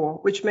 to 4,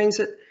 which means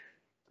that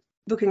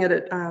looking at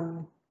it,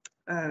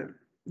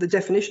 the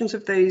definitions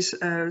of these,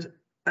 an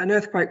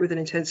earthquake with an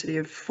intensity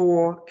of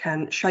 4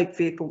 can shake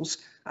vehicles,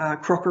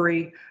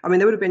 crockery. I mean,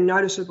 there would have been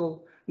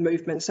noticeable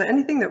movement. So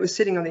anything that was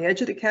sitting on the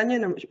edge of the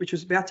canyon and which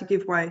was about to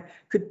give way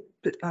could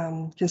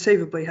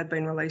conceivably have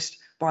been released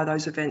by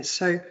those events.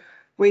 So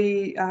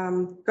we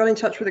got in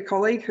touch with a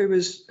colleague who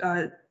was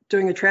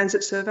doing a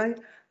transit survey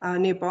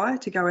nearby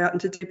to go out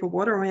into deeper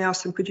water, and we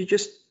asked them, could you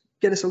just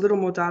get us a little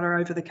more data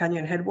over the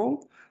canyon head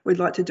wall? We'd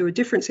like to do a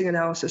differencing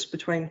analysis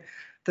between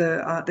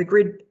the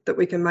grid that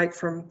we can make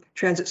from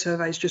transit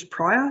surveys just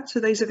prior to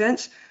these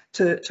events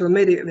to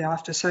immediately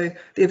after. So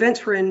the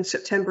events were in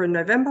September and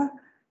November,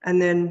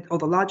 and then, or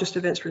the largest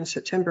events were in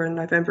September and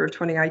November of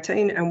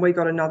 2018, and we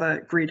got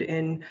another grid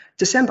in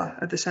December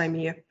of the same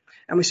year,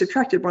 and we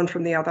subtracted one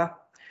from the other.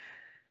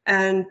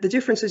 And the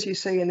differences you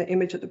see in the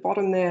image at the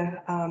bottom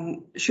there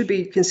should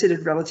be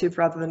considered relative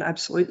rather than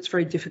absolute. It's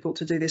very difficult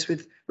to do this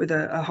with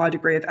a high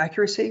degree of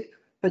accuracy,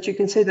 but you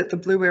can see that the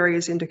blue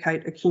areas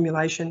indicate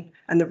accumulation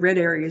and the red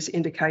areas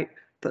indicate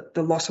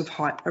the loss of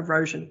height,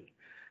 erosion.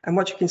 And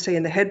what you can see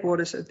in the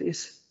headwaters of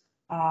this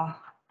are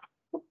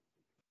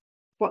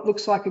what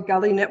looks like a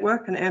gully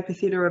network, an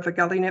amphitheatre of a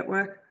gully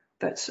network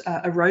that's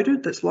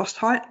eroded, that's lost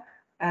height,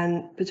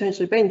 and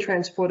potentially being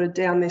transported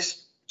down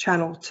this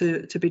channel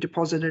to be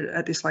deposited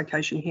at this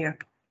location here.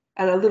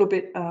 And a little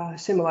bit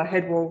similar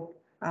headwall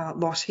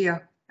loss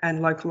here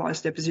and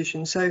localised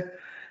deposition. So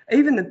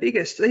even the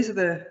biggest,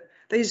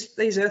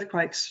 these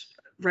earthquakes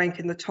rank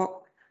in the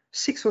top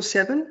 6 or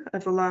 7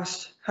 of the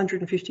last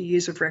 150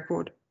 years of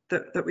record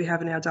that we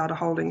have in our data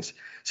holdings.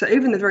 So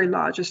even the very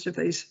largest of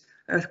these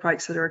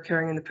earthquakes that are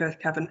occurring in the Perth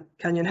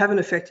Canyon haven't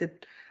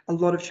affected a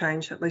lot of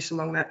change, at least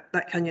along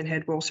that canyon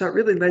head wall. So it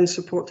really lends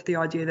support to the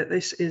idea that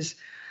this is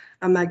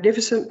a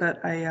magnificent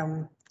but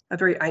a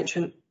very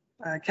ancient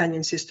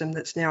canyon system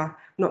that's now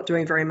not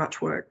doing very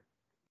much work.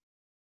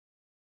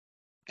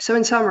 So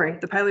in summary,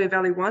 the Paleo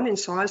Valley 1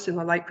 incised in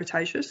the late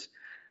Cretaceous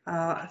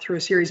through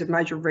a series of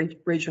major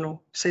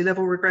regional sea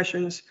level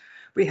regressions.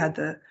 We had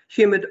the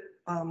humid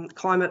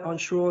climate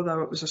onshore,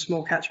 though it was a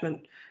small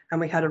catchment,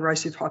 and we had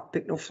erosive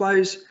hyperpycnal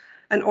flows.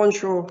 And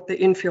onshore, the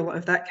infill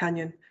of that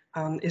canyon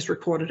is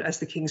recorded as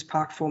the Kings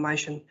Park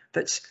Formation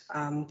that's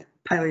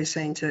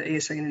Paleocene to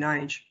Eocene in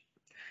age.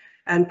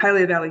 And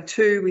Paleo Valley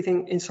 2, we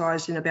think,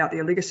 incised in about the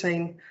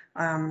Oligocene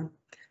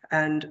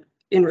and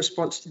in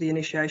response to the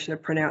initiation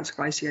of pronounced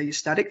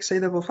glaciostatic sea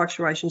level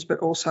fluctuations, but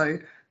also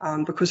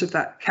because of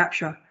that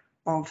capture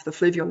of the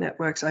fluvial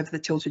networks over the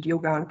tilted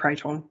Yilgarn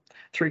Craton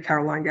through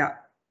Caroline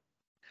Gap.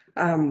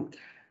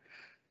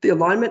 The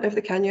alignment of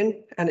the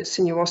canyon and its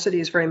sinuosity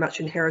is very much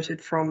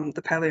inherited from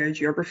the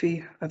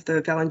paleogeography of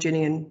the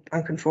Valanginian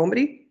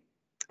unconformity,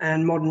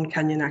 and modern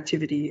canyon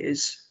activity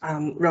is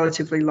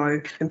relatively low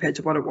compared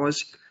to what it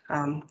was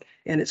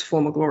in its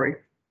former glory.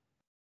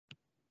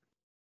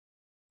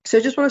 So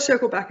I just want to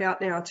circle back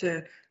out now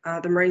to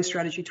the Marine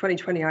Strategy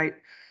 2028,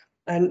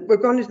 and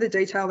we've gone into the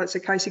detail. That's a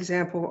case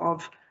example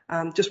of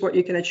just what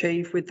you can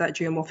achieve with that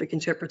geomorphic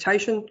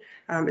interpretation.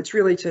 It's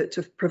really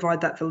to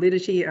provide that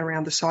validity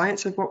around the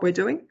science of what we're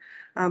doing.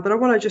 But I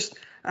want to just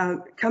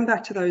come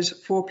back to those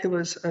 4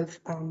 pillars of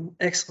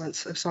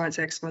excellence, of science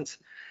excellence.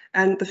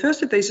 And the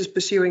first of these is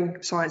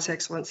pursuing science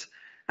excellence.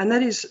 And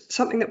that is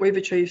something that we've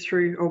achieved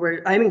through, or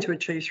we're aiming to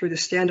achieve through the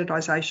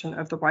standardisation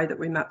of the way that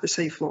we map the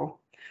seafloor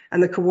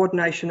and the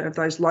coordination of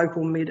those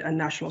local, mid and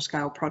national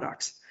scale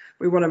products.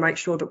 We want to make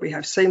sure that we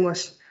have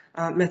seamless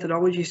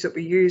methodologies that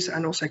we use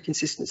and also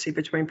consistency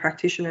between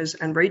practitioners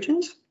and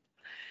regions.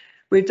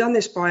 We've done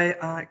this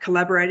by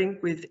collaborating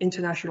with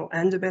international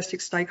and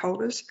domestic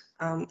stakeholders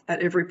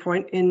at every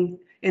point in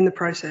the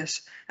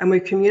process, and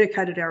we've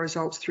communicated our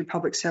results through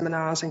public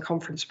seminars and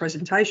conference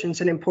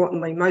presentations, and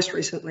importantly, most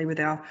recently with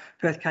our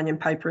Perth Canyon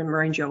paper in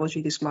Marine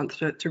Geology this month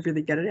to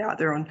really get it out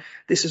there on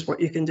this is what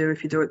you can do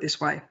if you do it this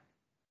way.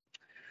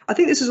 I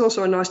think this is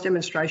also a nice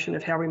demonstration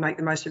of how we make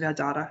the most of our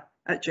data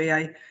at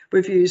GA.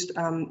 We've used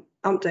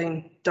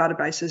umpteen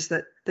databases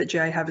that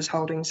GA have as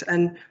holdings,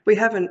 and we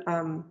haven't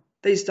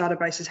these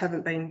databases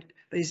haven't been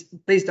these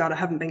data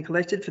haven't been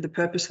collected for the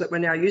purpose that we're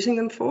now using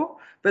them for,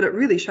 but it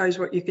really shows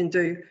what you can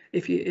do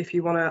if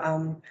you want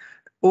to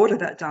order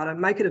that data,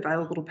 make it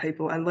available to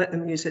people and let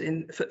them use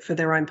it for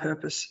their own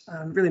purpose,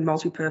 really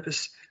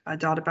multi-purpose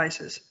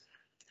databases.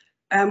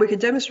 And we can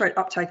demonstrate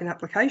uptake and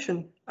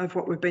application of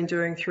what we've been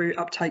doing through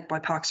uptake by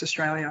Parks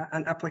Australia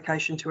and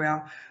application to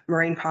our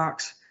marine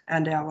parks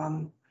and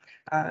our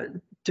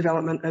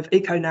development of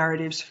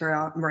eco-narratives for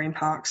our marine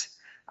parks,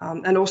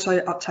 and also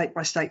uptake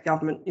by state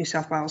government, New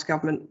South Wales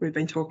government. We've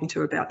been talking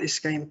to about this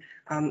scheme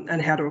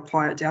and how to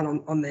apply it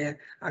down on their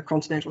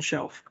continental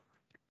shelf.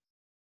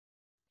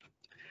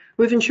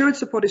 We've ensured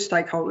supportive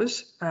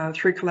stakeholders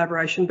through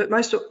collaboration, but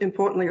most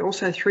importantly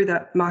also through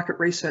that market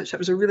research. That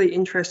was a really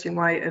interesting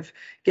way of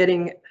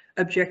getting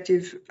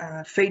objective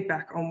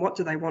feedback on what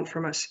do they want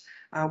from us,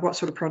 what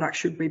sort of product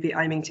should we be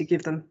aiming to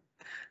give them,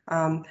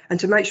 and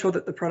to make sure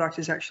that the product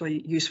is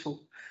actually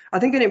useful. I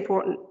think an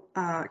important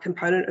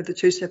component of the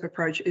two-step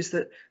approach is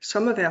that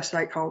some of our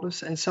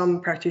stakeholders and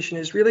some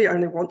practitioners really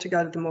only want to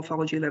go to the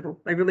morphology level.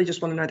 They really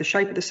just want to know the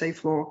shape of the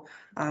seafloor,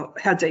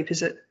 how deep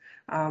is it,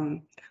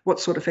 what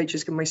sort of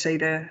features can we see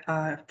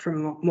there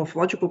from a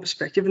morphological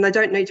perspective. And they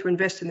don't need to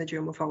invest in the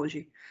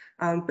geomorphology,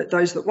 but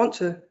those that want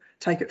to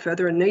take it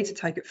further and need to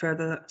take it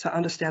further to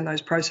understand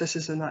those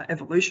processes and the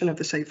evolution of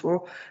the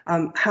seafloor,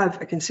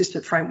 have a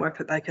consistent framework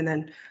that they can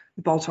then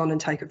bolt on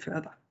and take it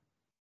further.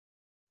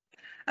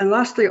 And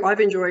lastly, I've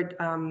enjoyed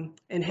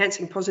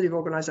enhancing positive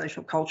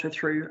organisational culture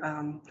through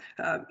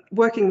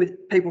working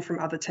with people from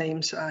other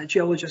teams,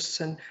 geologists,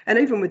 and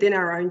even within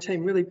our own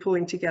team, really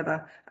pulling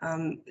together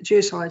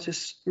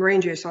geoscientists,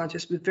 marine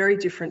geoscientists with very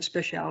different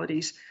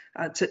specialities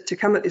to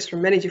come at this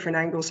from many different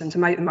angles and to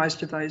make the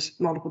most of those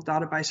multiple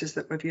databases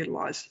that we've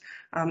utilised.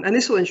 And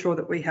this will ensure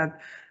that we have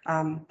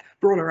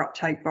broader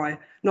uptake by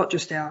not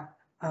just our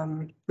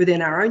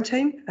within our own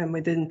team and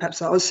within perhaps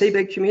the Oz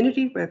seabed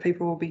community where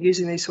people will be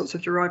using these sorts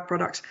of derived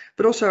products,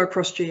 but also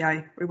across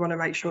GA. We want to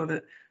make sure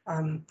that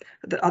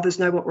that others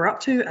know what we're up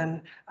to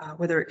and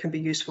whether it can be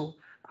useful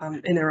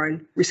in their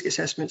own risk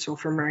assessments or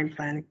for marine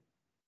planning.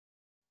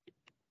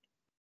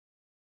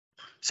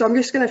 So I'm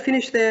just going to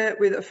finish there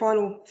with a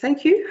final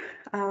thank you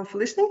for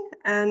listening,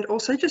 and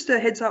also just a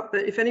heads up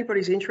that if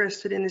anybody's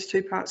interested in this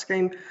two-part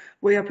scheme,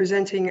 we are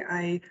presenting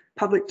a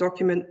public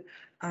document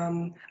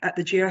at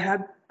the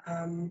GeoHub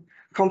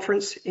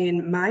conference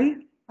in May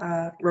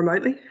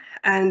remotely,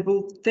 and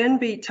we'll then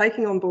be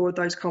taking on board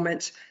those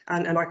comments,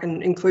 and I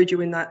can include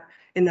you in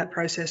that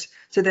process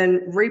to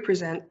then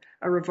represent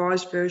a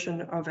revised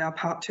version of our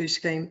Part 2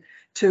 scheme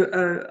to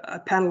a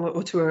panel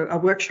or to a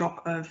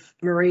workshop of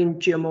marine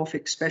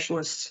geomorphic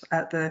specialists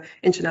at the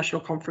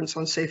International Conference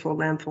on Seafloor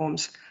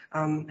Landforms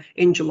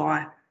in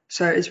July.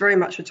 So it's very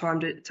much a time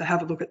to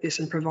have a look at this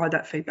and provide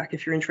that feedback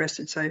if you're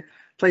interested. So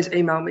please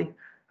email me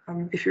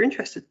if you're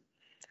interested.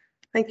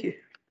 Thank you.